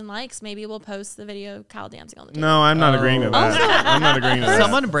 50,000 likes, maybe we'll post the video Kyle dancing on the table. No, I'm not agreeing to that. Also- I'm not agreeing to that.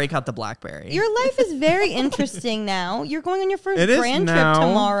 Someone break out the BlackBerry. Your life is very interesting now. You're going on your first It is grand now. trip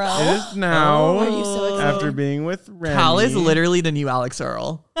tomorrow. It is now. Are you so excited? After being with Remi. Cal is literally the new Alex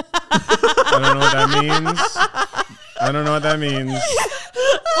Earl. I don't know what that means. I don't know what that means.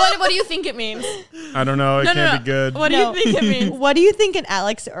 What do you think it means? I don't know. It can't be good. What do No. you think it means? What do you think an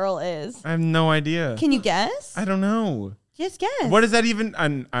Alex Earl is? I have no idea. Can you guess? I don't know. Just guess. What is that even?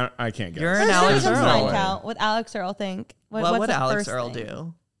 I can't guess. You're an First thing Alex comes to Earl. mind, Cal. What Alex Earl think? What what's would the Alex first Earl thing?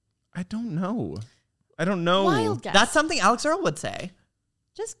 do? I don't know. I don't know. Wild guess. That's something Alex Earl would say.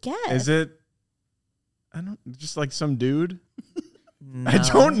 Just guess. Is it? I don't. Just like some dude. No. I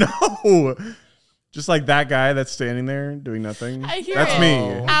don't know. Just like that guy that's standing there doing nothing. I hear That's it.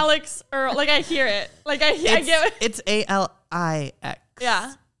 me. Alex Earl. Like I hear it. Like I get it. It's ALIX.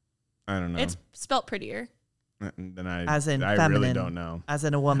 Yeah. I don't know. It's spelt prettier. Then I As in I feminine. really don't know. As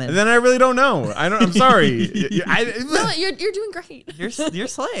in a woman. Then I really don't know. I'm sorry. No, you're doing great. You're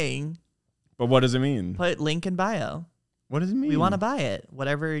slaying. But what does it mean? Put link in bio. What does it mean? We want to buy it.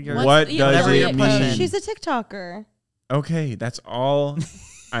 Whatever you're. What Yeah, does whatever it you're mean? pushing. She's a TikToker. Okay, that's all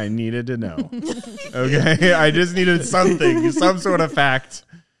I needed to know. Okay, I just needed something, some sort of fact.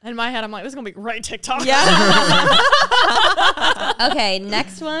 In my head, I'm like, this is gonna be right TikTok. Yeah. Okay,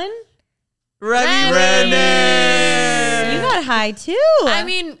 next one. Remi. You got high too. I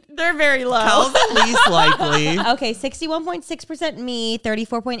mean, they're very low. Cal's the least likely. Okay, 61.6% me,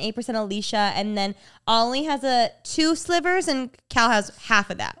 34.8% Alicia, and then Ollie has 2 slivers and Cal has half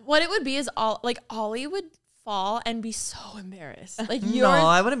of that. What it would be is Ollie would fall and be so embarrassed. Like No,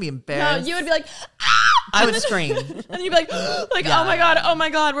 I wouldn't be no, embarrassed. you would be like, I would scream. and you'd be like, oh my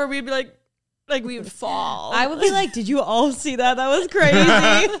god, where we'd be like we would fall. I would be like, did you all see that? That was crazy.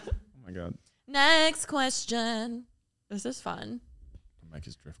 Oh my god. Next question. This is fun. The mic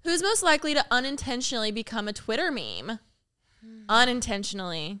is drifting. Who's most likely to unintentionally become a Twitter meme?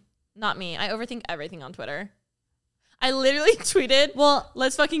 Unintentionally. Not me. I overthink everything on Twitter. I literally tweeted, well,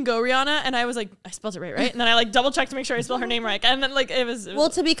 let's fucking go, Rihanna. And I was like, I spelled it right? And then I like double checked to make sure I spelled her name right. And then like it was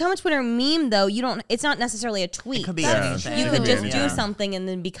Well, to become a Twitter meme though, it's not necessarily a tweet. It could be That's- anything. You could just Yeah. do something and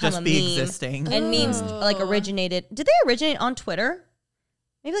then become Just a be meme. existing. And memes like originated. Did they originate on Twitter?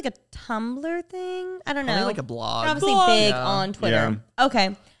 Maybe like a Tumblr thing? I don't know. Probably like a blog. They're obviously big Yeah. on Twitter.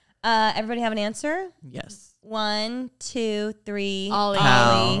 Okay. Everybody have an answer? Yes. 1, 2, 3. Ollie.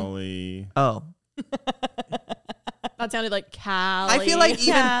 Ollie. Oh. that sounded like Callie. I feel like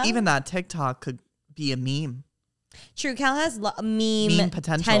Yeah. even that TikTok could be a meme. True, Cal has meme Meme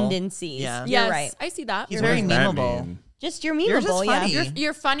potential. tendencies. Yeah. yes, You're right. I see that. He's What very does that memeable. mean? Just you're You're memeable, just funny. yeah.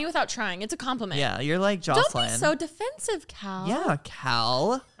 You're funny without trying. It's a compliment. Yeah, you're like Don't Jocelyn. be so defensive, Cal. Yeah,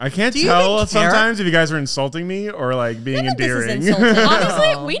 Cal. I can't Do you tell even care? sometimes if you guys are insulting me or like being I think this is endearing. insulting.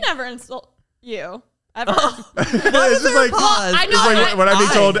 Honestly, we never insult you. Ever. It's just like, Pause. I it's know, like when I'm being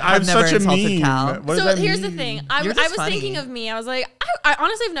told I have I'm never such a insulted meme. Cal. What does So that here's the mean? thing. You're I just was funny. thinking of me. I was like, I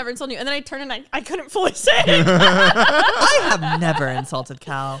honestly have never insulted you. And then I turned and I couldn't fully say it. I have never insulted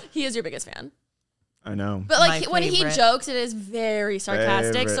Cal. He is your biggest fan. I know. But like My when he favorite. jokes, it is very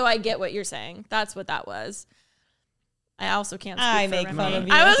sarcastic. Favorite. So I get what you're saying. That's what that was. I also can't speak I for make Remi. fun of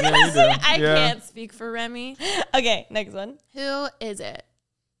you. I was Yeah, going to you say, do. I Yeah. can't speak for Remi. Okay, next one. Who is it?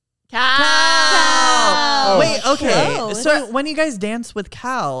 Cal. Oh, Wait, okay. Oh, So when you guys dance with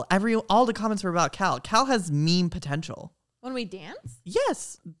Cal, all the comments were about Cal. Cal has meme potential. When we dance?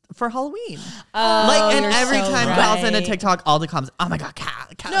 Yes, for Halloween. Oh, Like, and you're every so time Cal's in a right. TikTok, all the comments, oh my God, Cal.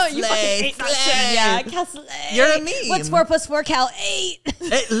 No, you fucking hate that shit. Yeah, Cal slay. You're a meme. What's 4 + 4? Cal 8.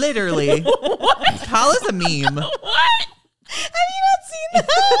 It, literally. Cal is a meme. What? Have you not seen that?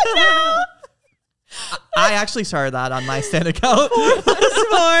 No. I actually started that on my stand account. 4 + 4,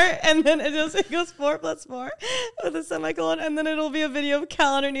 and then it goes 4 + 4 with a semicolon, and then it'll be a video of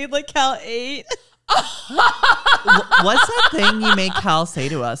Cal underneath, like Cal 8. What's that thing you make Cal say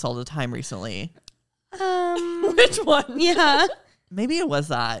to us all the time recently? Which one? Yeah. Maybe it was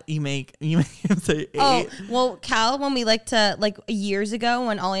that you make him say 8. Oh, well, Cal, when we years ago,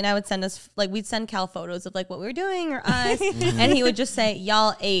 when Ollie and I would send us, we'd send Cal photos of what we were doing or us, and he would just say,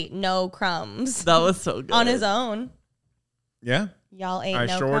 y'all ate no crumbs That was so good. on his own. Yeah, Y'all ate I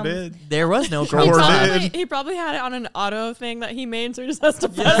no sure crumbs. did. There was no Sure crumbs. did. He probably had it on an auto thing that he made, so he just has to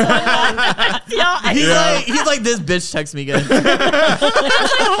press it. Yeah. He's like, this bitch texts me good. Instead of,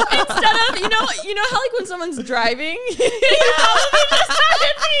 you know how when someone's driving, he probably just had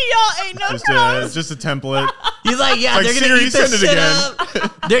it be, y'all ain't no crumbs. Just a template. He's like, yeah, Like, they're gonna Siri, eat this send it shit again.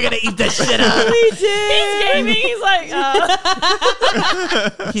 up. They're gonna eat this shit up. He's gaming. He's like,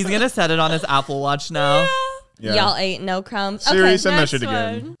 He's gonna set it on his Apple Watch now. Yeah. Y'all ate no crumbs. Siri, Okay, send that next shit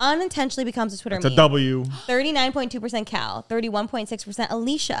again. one. unintentionally becomes a Twitter It's a meme. W. 39.2% Cal, 31.6%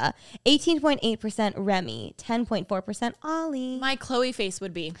 Alicia, 18.8% Remi, 10.4% Ollie. My Chloe face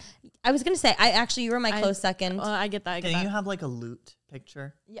would be. I was gonna say, you were my close second. I get that. I get Can you that. have like a loot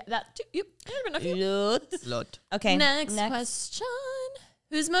picture? Yeah, that too. You. I don't even know if you. Loot. Okay. Next question.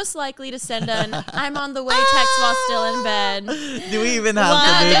 Who's most likely to send an "I'm on the way" text while still in bed? Do we even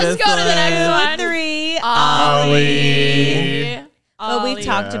have to do Just this? go to the next one. 3. Ollie. But we've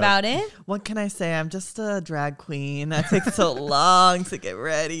talked Yeah. about it. What can I say? I'm just a drag queen. That takes so long to get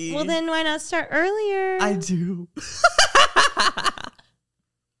ready. Well, then why not start earlier? I do.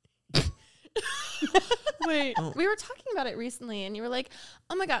 Wait, we were talking about it recently, and you were like,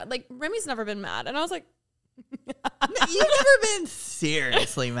 "Oh my God, like Remi's never been mad," and I was like, You've never been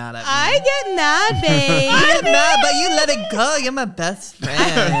seriously mad at me. I get mad, babe. I get mad, but you let it go. You're my best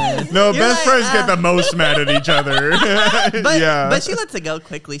friend. No, You're best like, friends get the most mad at each other. But she lets it go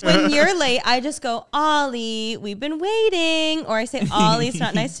quickly. When you're late, I just go, Ollie, we've been waiting. Or I say, Ollie, it's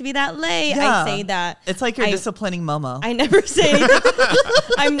not nice to be that late. Yeah. I say that. It's like you're I- disciplining Momo. I never say anything.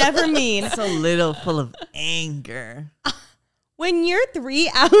 I'm never mean. It's a little full of anger. When you're 3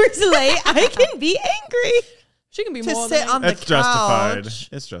 hours late, I can be angry. "She can be To more sit than on the It's justified. couch.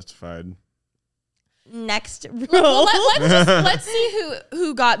 It's justified. Next rule. Well, let's see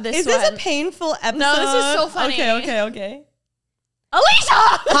who got this Is one. this a painful episode? No, this is so funny. Okay. Alicia!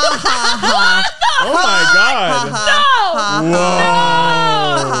 Oh my God.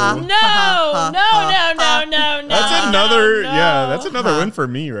 No. That's another, that's another win for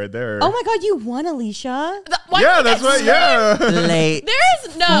me right there. Oh my God, you won, Alicia. Yeah, that's what, Late.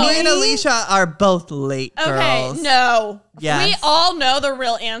 There's no. Me and Alicia are both late girls. Okay, no. Yes. We all know the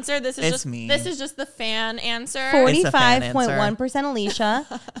real answer. This is It's just me. This is just the fan answer. 45.1% Alicia,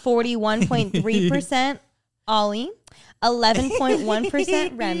 41.3% Ollie,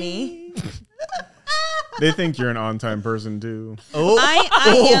 11.1% Remy. They think you're an on-time person too. Oh, I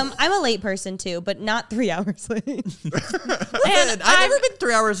am. I'm a late person too, but not 3 hours late. listen, I've never been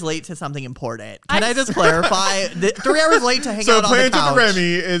 3 hours late to something important. Can I just clarify? 3 hours late to hang So out on the playing to couch. the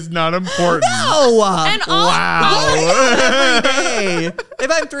Remy is not important. No. And all, Wow. Every day. If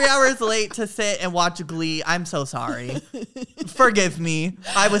I'm 3 hours late to sit and watch Glee, I'm so sorry. Forgive me.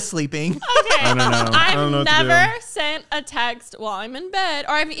 I was sleeping. Okay. I don't know. I don't know I've what to never do. sent a text while I'm in bed,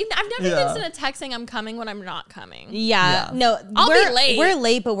 or I've never even sent a text saying I'm coming when I'm not coming. Yeah. No, I'll be late. We're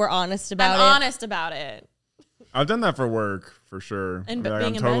late, but we're honest about I'm it. honest about it. I've done that for work, for sure. And Be like,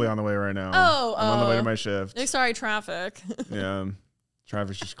 being I'm in totally bed? on the way right now. Oh, I'm on the way to my shift. Sorry, traffic. Yeah.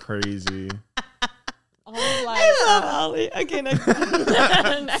 Traffic's just crazy. I love Ollie. Okay, next.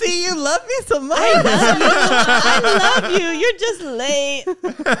 See, you love me so much. I love you. You're just late.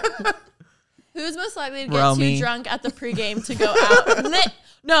 Who's most likely to get Romy. too drunk at the pregame to go out?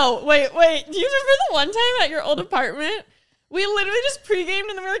 No, wait. Do you remember the one time at your old apartment? We literally just pregamed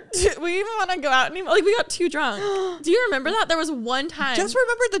and then we're like, we even want to go out anymore. Like, we got too drunk. Do you remember that? There was one time. Just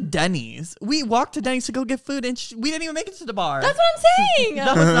remember the Denny's. We walked to Denny's to go get food, and we didn't even make it to the bar. That's what I'm saying.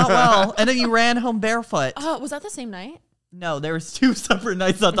 That was not well. And then you ran home barefoot. Oh, was that the same night? No, there was 2 separate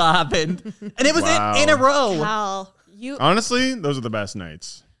nights that happened, and it was Wow. in a row. Cal, you. Honestly, those are the best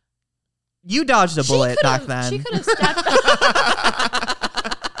nights. You dodged a bullet back She then. could have stepped.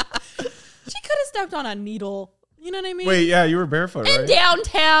 She could have stepped on a needle. You know what I mean? Wait, yeah, you were barefoot, in right?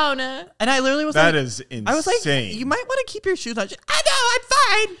 downtown. And I literally was That like, is insane. I was like, you might want to keep your shoes on. She, I know,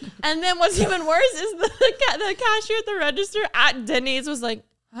 I'm fine. And then what's even worse is the cashier at the register at Denny's was like,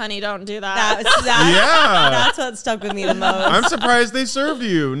 honey, don't do that. Yeah. That's what stuck with me the most. I'm surprised they served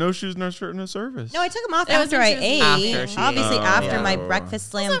you. No shoes, no shirt, no service. No, I took them off It was after when I she was ate. After she Obviously, ate. after Yeah. my breakfast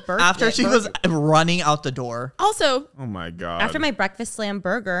slam burger. After she was running out the door. Also, Oh my God. After my breakfast slam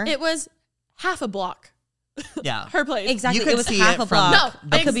burger. it was half a block. Yeah. Her place. Exactly. You could It was see half it a from block.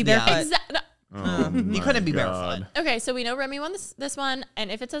 No, I could be barefoot. Oh You my couldn't be God. barefoot. Okay, so we know Remy won this one,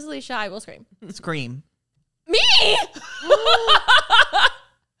 and if it says Alicia, I will scream. Scream. Me?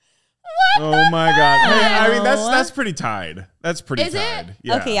 Oh my God. Hey, I mean, that's pretty tied. That's pretty Is it? tied.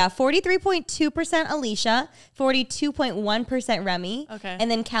 Yeah. Okay, yeah. 43.2% Alicia, 42.1% Remy. Okay. And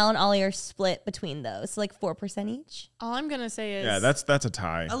then Cal and Ollie are split between those. So like 4% each. All I'm going to say is Yeah, that's a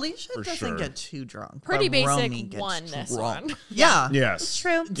tie. Alicia for doesn't sure. get too drunk. Pretty but basic Romy gets won this drunk. one. Yeah. Yes.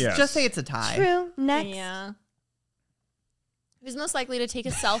 True. Yes. Just say it's a tie. True. Next. Yeah. Who's most likely to take a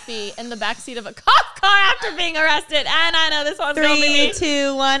selfie in the backseat of a cop car after being arrested? And I know this one's going to be 3,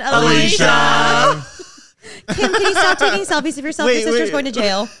 me. 2, 1. Alicia. Kim, can you stop taking selfies if your selfie Wait, sister's wait. going to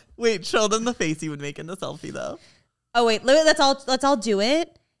jail? Wait, show them the face you would make in the selfie, though. Oh wait, let's all do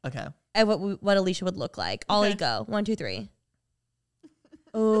it. Okay. And what Alicia would look like. Ollie, Okay. go. 1, 2, 3.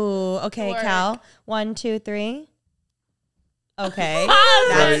 Ooh, okay, Work. Cal. 1, 2, 3. Okay, Ah,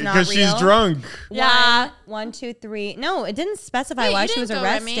 that's not real. Because she's drunk. Yeah. 1, 2, 3. No, it didn't specify Wait, why you she was didn't go,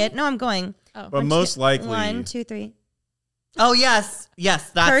 Remy. arrested. No, I'm going. Oh. But most likely. 1, 2, 3. Oh, yes. Yes,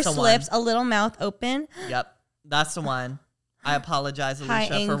 that's Pursed the lips, one. a little mouth open. Yep. That's the one. I apologize, High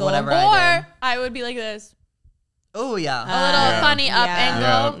Alicia, angle. for whatever I did. Or I would be like this. Oh, yeah. A little Yeah. funny up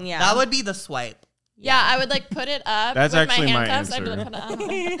yeah. angle. Yeah. That would be the swipe. Yeah, I would like put it up. That's with actually my my handcuffs. I'd be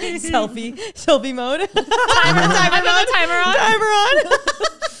answer. like, selfie mode. I put the timer on. Timer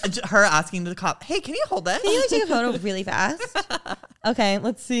on. Her asking the cop, hey, can you hold that? Can you take a photo really fast? Okay,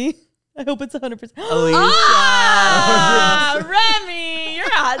 let's see. I hope it's 100%. Alicia. Ah, Remy, you're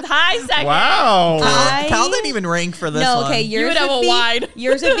a high second. Wow. Cal didn't even rank for this No, one. okay, You would have a wide.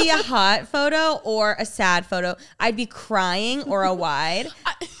 Yours would be a hot photo or a sad photo. I'd be crying or a wide.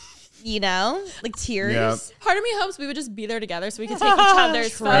 You know, like tears. Yep. Part of me hopes we would just be there together so we could take each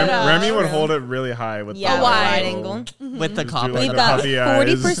other's True. photos. Remy would hold it really high with Yeah, the wide angle. With the cop. do like We've the got puppy eyes.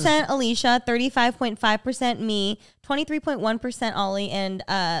 40% Alicia, 35.5% me, 23.1% Ollie, and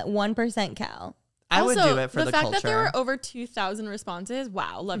 1% Cal. I would Also, do it for the fact culture. that there were over 2,000 responses.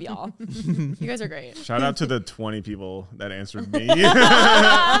 Wow, love y'all. You guys are great. Shout out to the 20 people that answered me.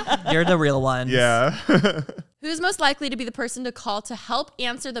 You're the real one. Yeah. Who's most likely to be the person to call to help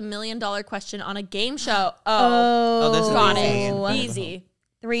answer the $1 million question on a game show? this is got easy. it. Easy.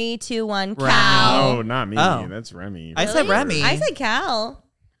 3, 2, 1. Remi. Cal. Oh, not me. Oh. That's Remi. I said Remi. I said Cal.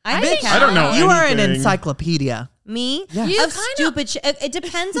 Bitch, I don't know You are an anything. encyclopedia. Me? Yes. You Of kinda- stupid shit. It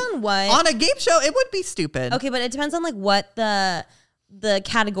depends on what. On a game show, it would be stupid. Okay, but it depends on like what the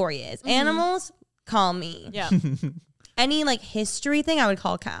category is. Animals, call me. Yeah. Any like history thing, I would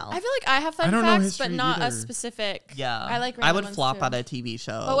call Cal. I feel like I have fun I don't know facts, but history not a either. specific. Yeah. I like I random would ones flop too. at a TV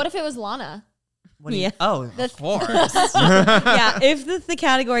show. But what if it was Lana? What do you- Yeah. Oh, of course. Yeah, if the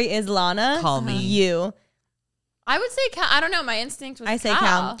category is Lana, Call me. You. I would say Cal. I don't know. My instinct was I say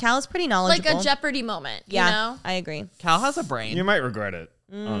Cal. Cal is pretty Like knowledgeable. a Jeopardy moment. Yeah, You know? I agree. Cal has a brain. You might regret it,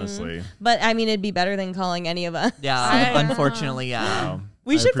 honestly. But I mean, it'd be better than calling any of us. Yeah, unfortunately, yeah. Wow.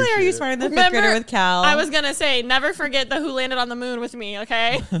 We I should play Are appreciate You it. Smarter Than a Fifth Remember, Grader with Cal. I was gonna say, never forget the Who Landed on the Moon with me.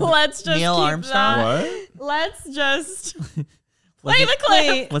 Okay, let's just Neil keep Armstrong? that. What? Let's just Was play it, the clip.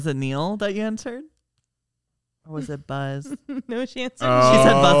 Wait, was it Neil that you answered? Or was it Buzz? no, she answered. She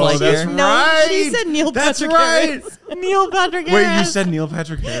said Buzz Lightyear. That's no, right. she said Neil That's Patrick right. Harris. Neil Patrick Wait, you Harris. said Neil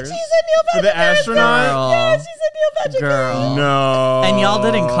Patrick Harris? She said Neil For Patrick the Harris. astronaut? Girl. Yeah, she said Neil Patrick Harris. Girl. No. And y'all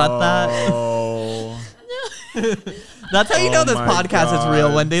didn't cut that? Oh. That's how you know Oh this my podcast is real,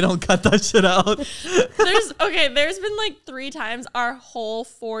 God. when they don't cut that shit out. There's been like 3 times our whole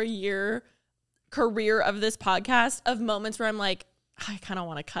 4-year career of this podcast of moments where I'm like, I kind of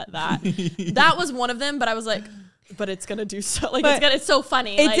want to cut that. That was one of them, but I was like, but it's gonna do so like it's so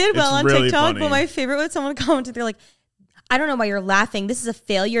funny. It like, did well on really TikTok, funny. but my favorite was someone commented, they're like, I don't know why you're laughing. This is a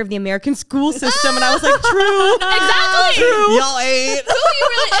failure of the American school system. And I was like, true. Exactly. Y'all ate. Who you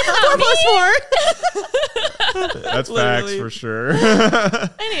really? It's not me. That's facts for sure.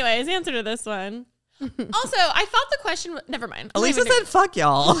 Anyways, answer to this one. Also, I thought the question. Never mind. I'm not Alicia even said, fuck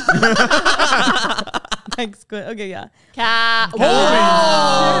y'all. Thanks, good. Okay, yeah. Cat.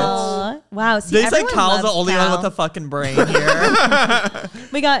 Oh. Wow. See, They said everyone Cal's the loves only Cal. one with a fucking brain here.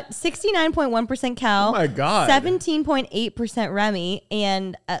 We got 69.1% Cal. Oh my God. 17.8% Remi.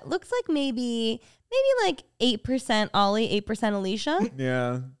 And it looks like maybe like 8% Ollie, 8% Alicia.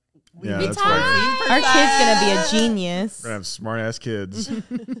 Yeah. Yeah, We that's tied. right. Our kid's going to be a genius. We're gonna have smart ass kids.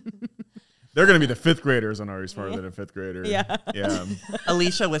 They're gonna be the 5th graders on Are You Smarter Than a 5th Grader? Yeah. Yeah.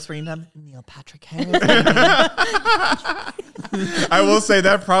 Alicia whispering to them, Neil Patrick Harris. I will say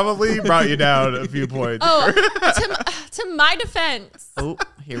that probably brought you down a few points. Oh, to my defense, Oh,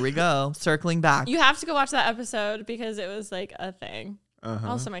 here we go. Circling back. you have to go watch that episode because it was like a thing.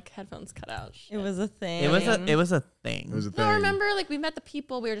 Also, my headphones cut out. It was a thing. It was a thing. It was a thing. No, remember, like we met the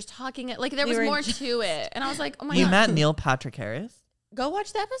people. We were just talking. Like there was were- more to it, and I was like, oh my You god, met Neil Patrick Harris? go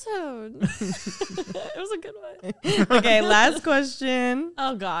watch the episode. It was a good one. Okay, last question.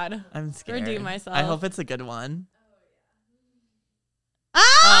 Oh god, I'm scared. redeem myself. I hope it's a good one.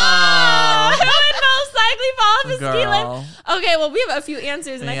 Ah! Who would most likely fall off a ski Girl. lift? Okay, well, we have a few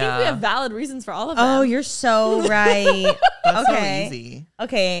answers, and I think we Yeah. have valid reasons for all of them. Oh, you're so right. That's Okay. so easy.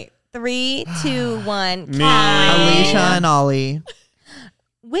 Okay, 3, 2, 1. Me. Cal. Alicia and Ollie.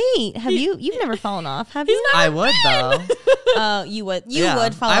 Wait, you've never fallen off, have you? I would though. Oh, you would. You Yeah,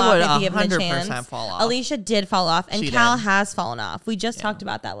 would fall I off would if you give him a 100% chance. fall off. Alicia did fall off, and She Cal did. has fallen off. We just talked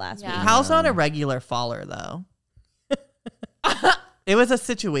about that last Yeah. week. Cal's not a regular faller though. It was a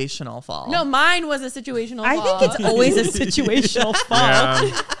situational fall. No, mine was a situational I fall. think it's always a situational fall.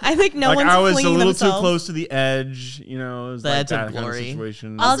 Yeah. I think no Like one's I was a flinging little themselves. too close to the edge, you know. It was The like edge of that kind glory.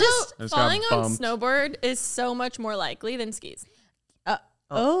 situation. I'll Also, just- I just got falling on bumped. snowboard is so much more likely than skis.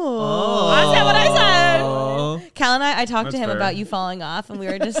 Oh. I said what I said. Oh. Cal and I talked to That's him fair. about you falling off, and we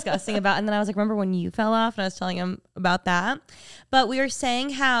were discussing about, and then I was like, remember when you fell off? And I was telling him about that. But we were saying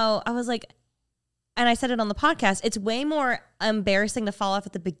how I was like, and I said it on the podcast, it's way more embarrassing to fall off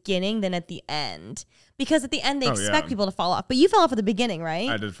at the beginning than at the end. Because at the end, they Oh, expect yeah. people to fall off. But you fell off at the beginning, right?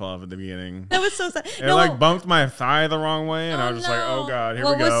 I did fall off at the beginning. That was so sad. It like bumped my thigh the wrong way, and I was just like, no. "Oh God, here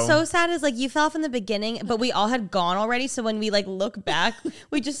what we go." was so sad is like you fell off in the beginning, but we all had gone already. So when we like look back,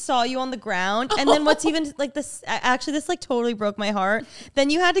 we just saw you on the ground. And then what's even like this? Actually, this like totally broke my heart.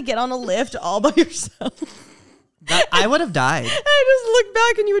 Then you had to get on a lift all by yourself. I would have died. I just looked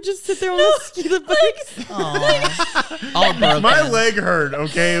back and you would just sit there on the ski lift. All broken. My leg hurt.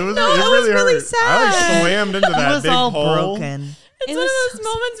 Okay, it was No, it it was really really hurt. I like sad. slammed into It that was big all hole. broken. It's It one of was those so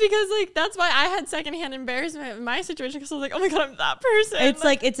moments because like that's why I had secondhand embarrassment in my situation because I was like, oh my god, I'm that person. It's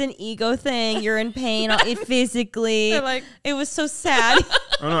like it's an ego thing. You're in pain physically. They're like- it was so sad.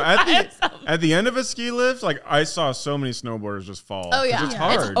 Oh no! At the end of a ski lift, like I saw so many snowboarders just fall. oh 'cause yeah, it's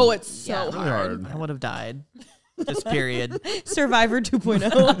hard. it's so really hard. I would have died. Just period. Survivor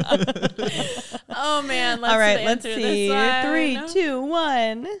 2.0. Oh man. All right, let's answer see. this 3, one. 2,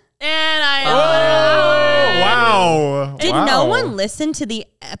 1. And I Oh, wow. Did Wow. no one listen to the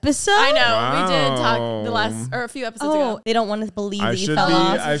episode? I know. We did talk the Wow. last or a few episodes Oh, ago. they don't want to believe I that you should fell be.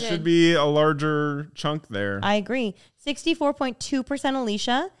 off. I should be a larger chunk there. I agree. 64.2%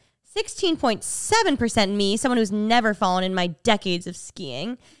 Alicia, 16.7% me, someone who's never fallen in my decades of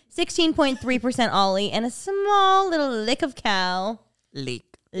skiing, 16.3% Ollie, and a small little lick of Cal. Leak.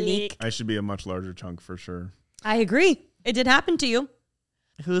 I should be a much larger chunk for sure. I agree. It did happen to you.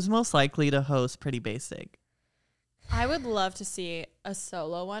 Who's most likely to host Pretty Basic? I would love to see a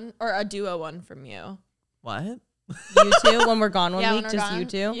solo one or a duo one from you. What? You two, when we're gone one when week, we're just gone. you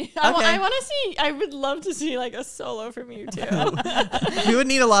two. Yeah, Okay. I want to see. I would love to see like a solo from you too. We would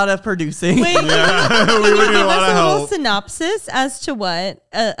need a lot of producing. Wait, Yeah, we would need a give lot us of a little help. synopsis as to what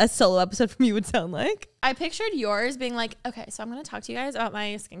a solo episode from you would sound like. I pictured yours being like, okay, so I'm going to talk to you guys about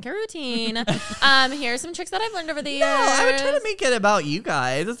my skincare routine. Here's some tricks that I've learned over the years. No, I would try to make it about you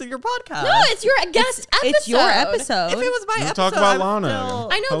guys. This is your podcast. No, it's your guest episode. It's your episode. If it was my We'll episode, talk about I would Lana. still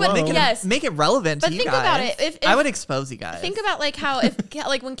I know, but Hello. make it, yes. make it relevant But to you think guys. about it. If I would expose you guys. Think about like how if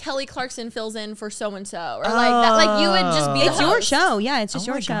like when Kelly Clarkson fills in for so and so or like that, like you would just be the It's your host. show. Yeah, it's just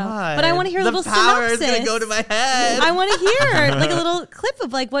Oh your my show. God. But I want to hear a the little power synopsis. is gonna go to my head. I want to hear like a little clip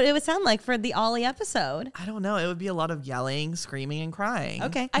of like what it would sound like for the Ollie episode. I don't know. It would be a lot of yelling, screaming, and crying.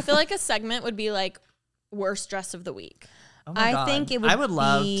 Okay. I feel like a segment would be like worst dress of the week. Oh my I God. think it would I would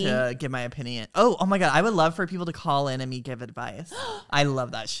love be- to give my opinion. Oh my God. I would love for people to call in and me give advice. I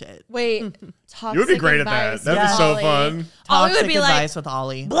love that shit. Wait, toxic You would be great at that. advice, That'd be so Ollie. fun. Ollie Toxic would be like, advice with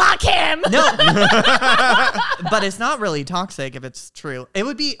Ollie. block him. No, but it's not really toxic if it's true. It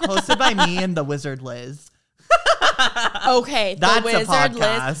would be hosted by me and the wizard Liz. Okay, That's the a wizard Liz.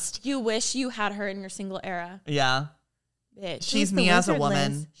 podcast. You wish you had her in your single era. Yeah, Bitch. she's the me as a wizard,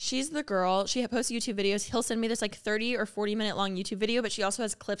 woman. Liz? She's the girl. She posts YouTube videos. He'll send me this like 30 or 40-minute long YouTube video, but she also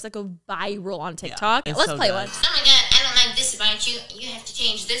has clips that go viral on TikTok. it's Let's so play good. one. Oh my god, I don't like this about you. You have to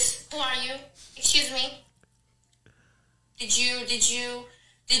change this. Who are you? Excuse me. Did you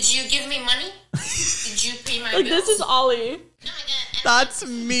give me money? Did you pay my Like bills? this is Ollie. Oh my god. That's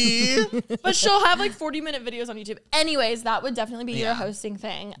me. But she'll have like 40-minute videos on YouTube. Anyways, that would definitely be your Yeah. hosting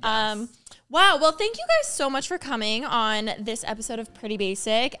thing. Wow. Well, thank you guys so much for coming on this episode of Pretty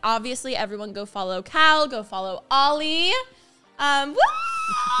Basic. Obviously, everyone go follow Cal, go follow Ollie.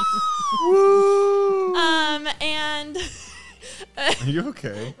 Woo! And Are you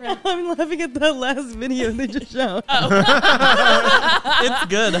okay? I'm laughing at that last video they just showed. It's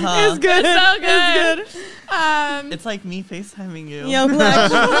good, huh? It's good. so good. It's good. It's like me FaceTiming you. Yeah, well,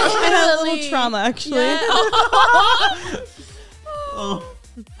 actually, I had a Really? little trauma actually. Oh,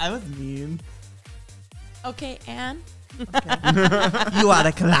 I was mean. Okay, Anne. You are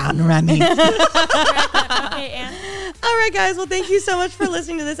a clown, Remi. Okay, Anne. All right, guys. Well, thank you so much for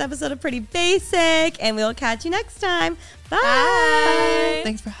listening to this episode of Pretty Basic, and we'll catch you next time. Bye. Bye.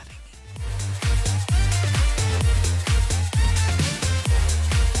 Thanks for having me.